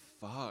Heather's like,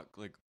 fuck,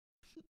 like,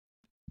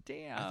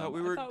 damn. I thought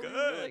we were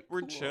good.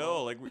 We're cool.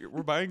 Chill. Like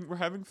we're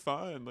having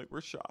fun. Like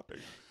we're shopping.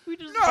 We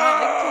just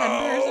bought like 10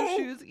 pairs of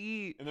shoes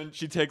each. And then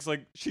she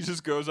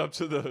just goes up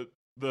to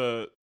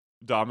the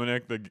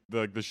Dominic,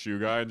 the shoe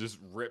guy, and just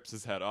rips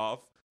his head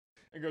off.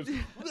 And goes,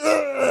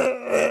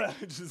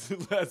 just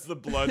as the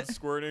blood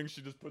squirting,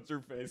 she just puts her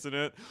face in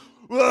it.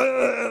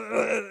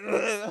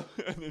 And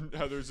then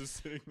Heather's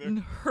just sitting there. And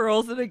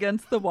hurls it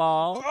against the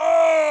wall.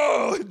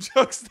 Oh! And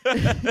chucks the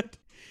head.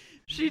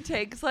 She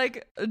takes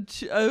like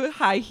a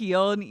high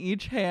heel in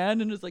each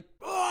hand and is like,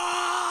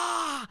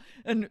 ah!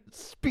 And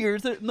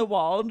spears it in the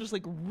wall and just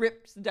like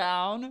rips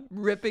down,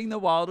 ripping the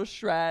wall to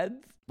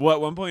shreds. Well,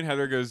 at one point,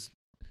 Heather goes,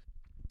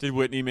 did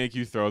Whitney make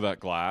you throw that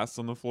glass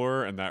on the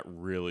floor? And that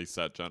really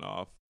set Jen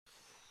off.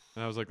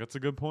 And I was like, that's a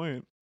good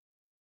point.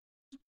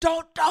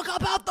 Don't talk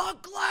about the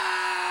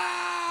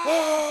glass!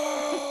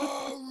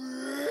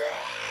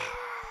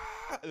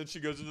 And then she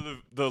goes into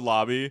the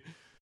lobby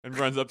and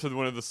runs up to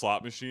one of the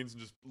slot machines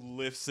and just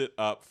lifts it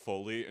up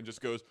fully and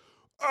just goes,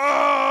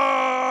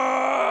 ah!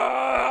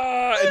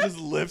 And just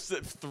lifts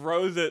it,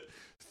 throws it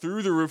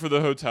through the roof of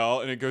the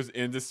hotel, and it goes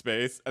into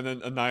space and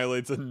then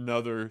annihilates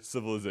another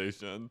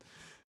civilization.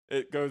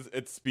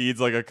 It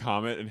speeds like a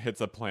comet and hits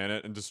a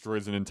planet and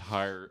destroys an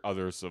entire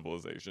other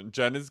civilization.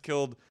 Jen has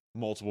killed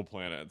multiple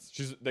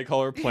planets. They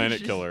call her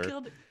Planet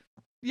Killer.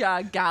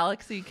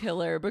 Galaxy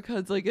Killer,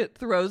 because like it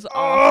throws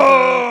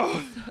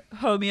off the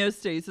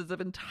homeostasis of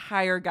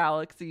entire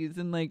galaxies,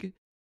 and like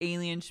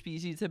alien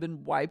species have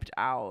been wiped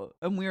out,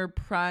 and we are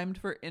primed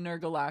for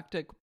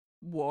intergalactic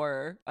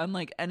war,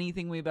 unlike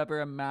anything we've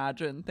ever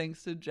imagined,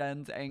 thanks to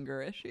Jen's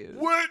anger issues.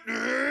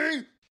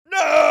 Whitney,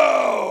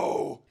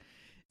 no!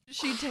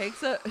 She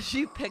picks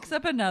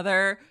up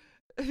another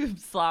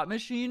slot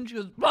machine. She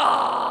goes,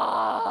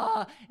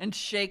 bah! And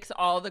shakes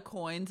all the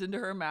coins into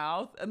her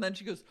mouth. And then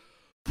she goes,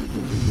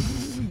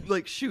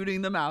 like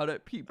shooting them out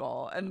at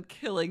people and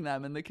killing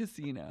them in the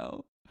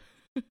casino.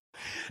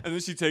 And then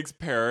she takes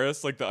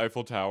Paris, like the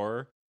Eiffel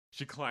Tower.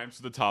 She climbs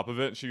to the top of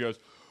it and she goes,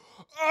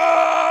 ah!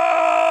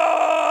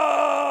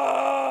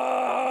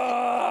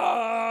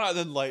 And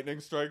then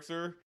lightning strikes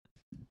her.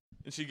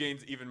 And she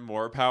gains even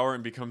more power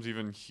and becomes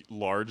even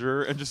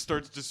larger and just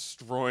starts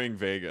destroying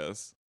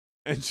Vegas.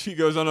 And she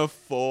goes on a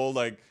full,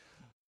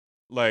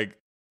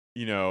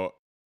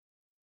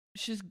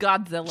 she's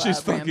Godzilla.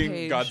 She's fucking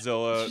rampage.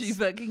 Godzilla. She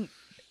fucking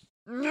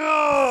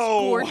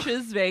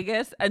scorches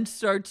Vegas and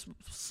starts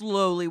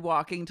slowly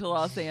walking to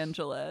Los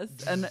Angeles.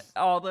 And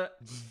all the,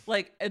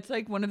 like, it's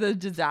like one of the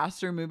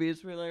disaster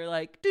movies where they're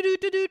like,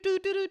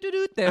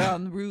 do-do-do-do-do-do-do-do. They're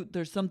on the route.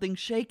 There's something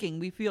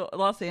shaking.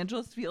 Los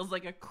Angeles feels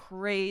like a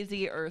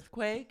crazy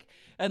earthquake.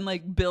 and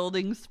like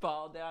buildings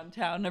fall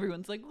downtown and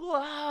everyone's like,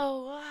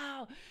 whoa,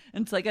 wow.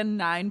 And it's like a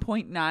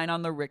 9.9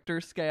 on the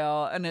Richter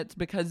scale, and it's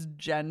because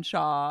Jen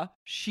Shaw,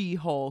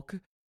 She-Hulk,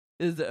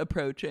 is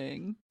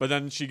approaching. But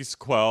then she's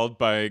quelled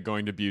by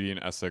going to Beauty in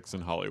Essex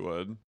in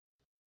Hollywood.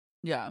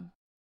 Yeah.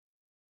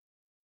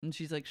 And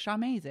she's like,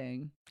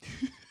 "Shamazing."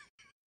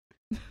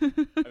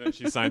 And then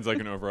she signs like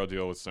an overall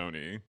deal with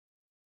Sony.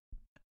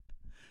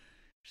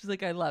 She's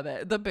like, "I love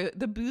it."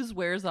 The booze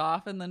wears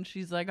off, and then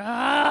she's like,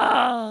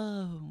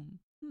 "Oh,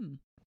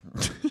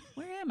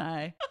 where am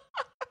I?"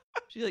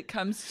 She like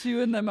comes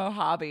to in the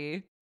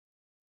Mojave.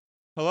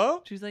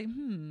 Hello? She's like,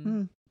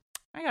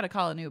 I gotta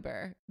call an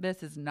Uber.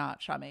 This is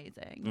not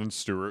shamazing. And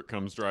Stuart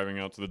comes driving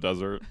out to the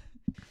desert.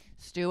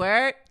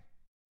 Stuart.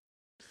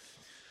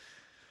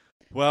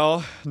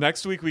 Well,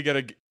 next week we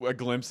get a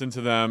glimpse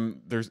into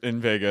them. There's in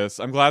Vegas.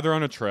 I'm glad they're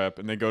on a trip,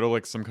 and they go to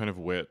like some kind of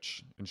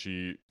witch, and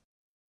she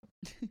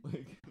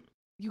like,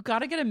 you got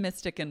to get a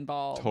mystic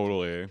involved.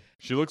 Totally.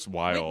 She looks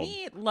wild.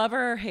 Whitney, love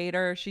her or hate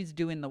her, she's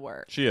doing the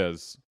work. She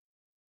is.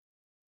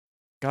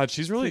 God,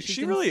 she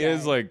really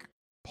is like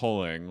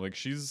pulling. Like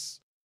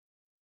she's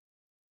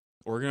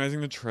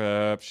organizing the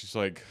trip.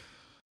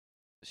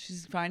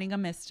 She's finding a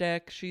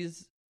mystic.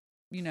 She's,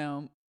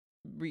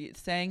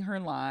 saying her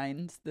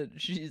lines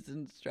that she's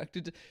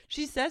instructed to.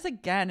 She says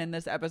again in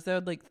this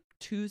episode, like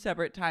 2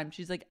 separate times,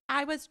 she's like,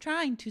 I was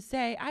trying to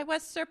say I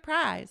was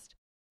surprised.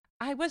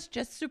 I was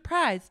just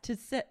surprised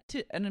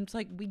and I'm just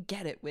like, we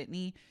get it,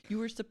 Whitney. You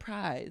were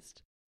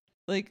surprised.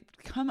 Like,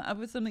 come up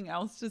with something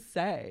else to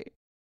say.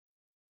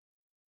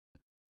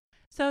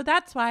 So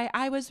that's why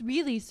I was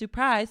really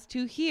surprised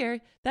to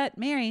hear that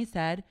Mary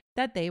said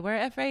that they were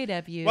afraid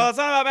of you. Well, it's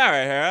not about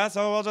Mary here,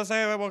 so we'll just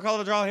say we'll call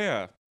it a draw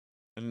here.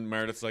 And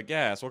Meredith's like,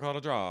 yes, we'll call it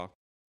a draw.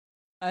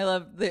 I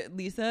love that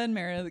Lisa and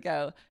Meredith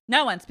go,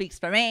 no one speaks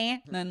for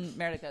me. And then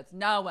Meredith goes,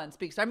 no one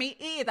speaks for me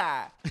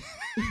either.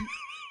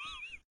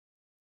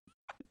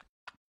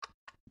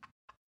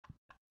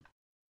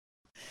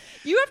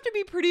 You have to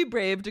be pretty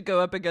brave to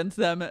go up against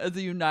them as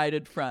a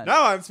united front.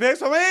 No one speaks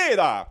for me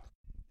either.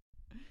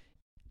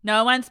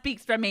 No one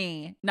speaks for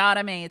me. Not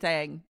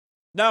amazing.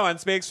 No one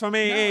speaks for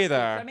me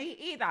either. For me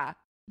either.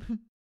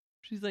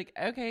 She's like,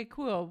 okay,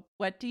 cool.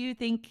 What do you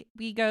think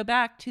we go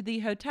back to the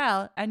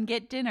hotel and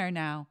get dinner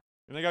now?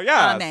 And they go,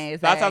 yes. Amazing.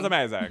 That sounds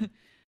amazing.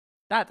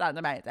 That sounds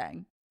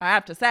amazing. I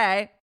have to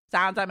say,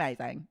 sounds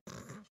amazing.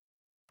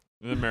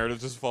 And then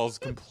Meredith just falls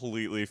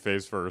completely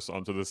face first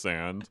onto the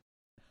sand.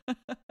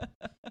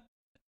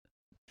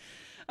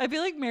 I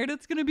feel like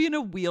Meredith's going to be in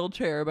a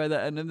wheelchair by the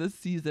end of this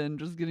season,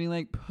 just getting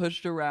like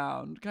pushed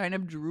around, kind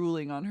of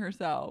drooling on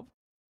herself.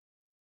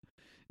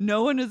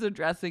 No one is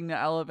addressing the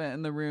elephant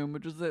in the room,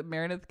 which is that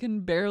Meredith can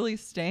barely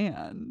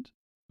stand.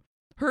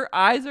 Her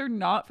eyes are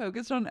not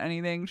focused on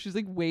anything. She's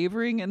like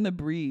wavering in the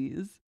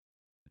breeze.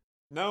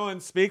 No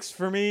one speaks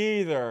for me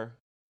either.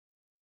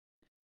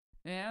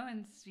 No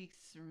one speaks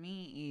for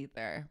me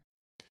either.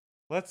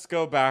 Let's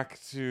go back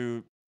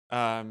to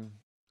her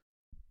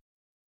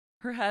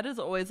head is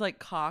always like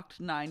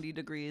cocked 90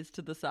 degrees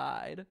to the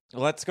side.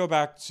 Let's go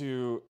back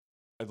to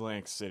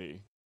Atlantic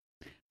City.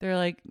 They're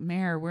like,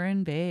 Mare, we're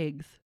in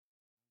Vegas.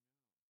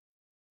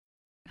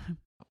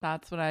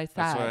 That's what I said.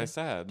 That's what I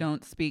said.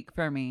 Don't speak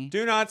for me.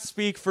 Do not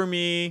speak for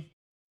me.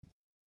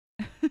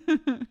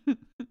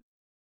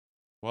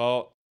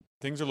 Well,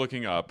 things are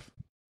looking up.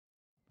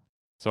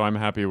 So I'm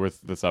happy with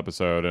this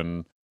episode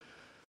and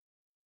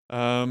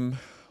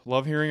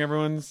love hearing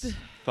everyone's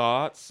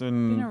thoughts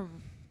and been a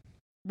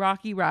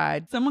rocky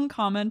ride. Someone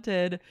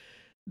commented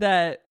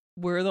that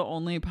we're the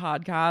only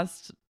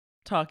podcast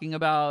talking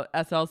about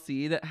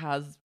SLC that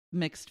has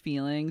mixed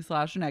feelings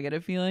 /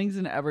 negative feelings,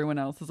 and everyone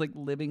else is like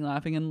living,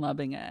 laughing, and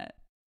loving it.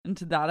 And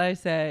to that I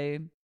say,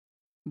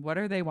 what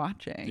are they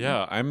watching?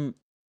 Yeah,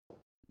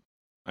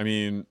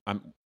 we're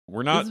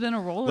not. It's been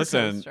a roller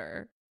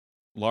coaster.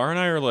 Laura and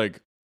I are like,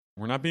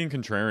 we're not being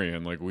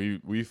contrarian. Like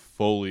we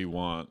fully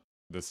want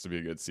this to be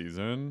a good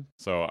season.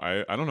 So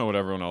I don't know what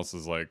everyone else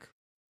is like.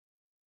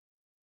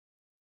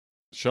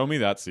 Show me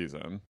that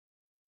season.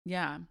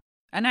 Yeah.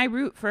 And I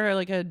root for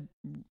like a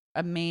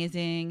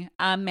amazing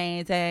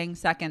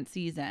second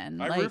season.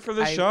 I root for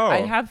the show.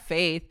 I have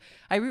faith.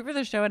 I root for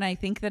the show, and I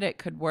think that it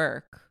could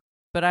work.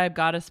 But I've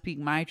got to speak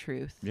my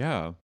truth.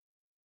 Yeah.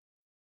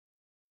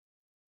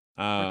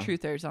 We're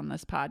truthers on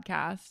this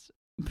podcast.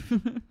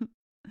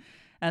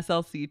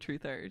 SLC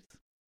truthers.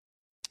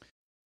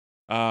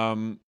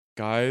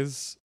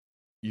 Guys,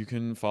 you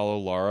can follow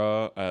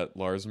Laura at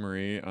Lars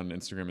Marie on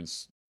Instagram and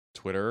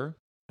Twitter.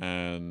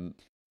 And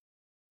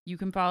you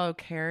can follow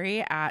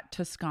Carrie at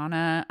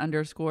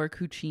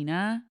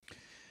Toscana_Cucina.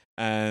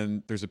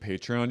 And there's a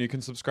Patreon you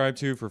can subscribe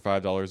to for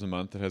 $5 a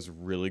month that has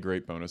really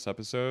great bonus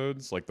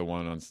episodes, like the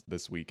one on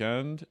this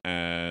weekend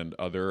and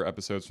other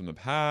episodes from the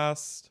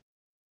past.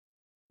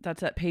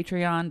 That's at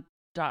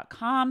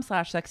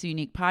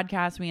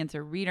patreon.com/sexyuniquepodcast. We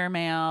answer reader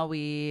mail.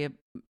 We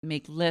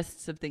make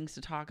lists of things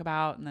to talk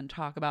about and then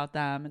talk about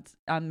them. It's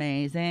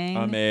amazing.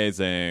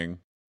 Amazing.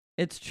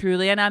 It's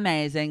truly an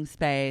amazing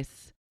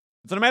space.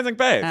 It's an amazing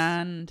space.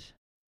 And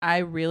I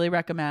really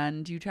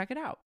recommend you check it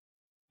out.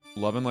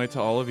 Love and light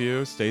to all of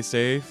you. Stay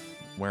safe,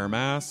 wear a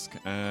mask,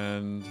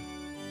 and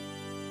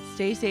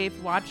stay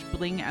safe. Watch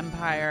Bling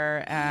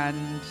Empire,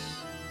 and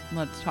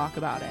let's talk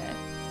about it.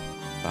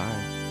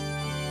 Bye.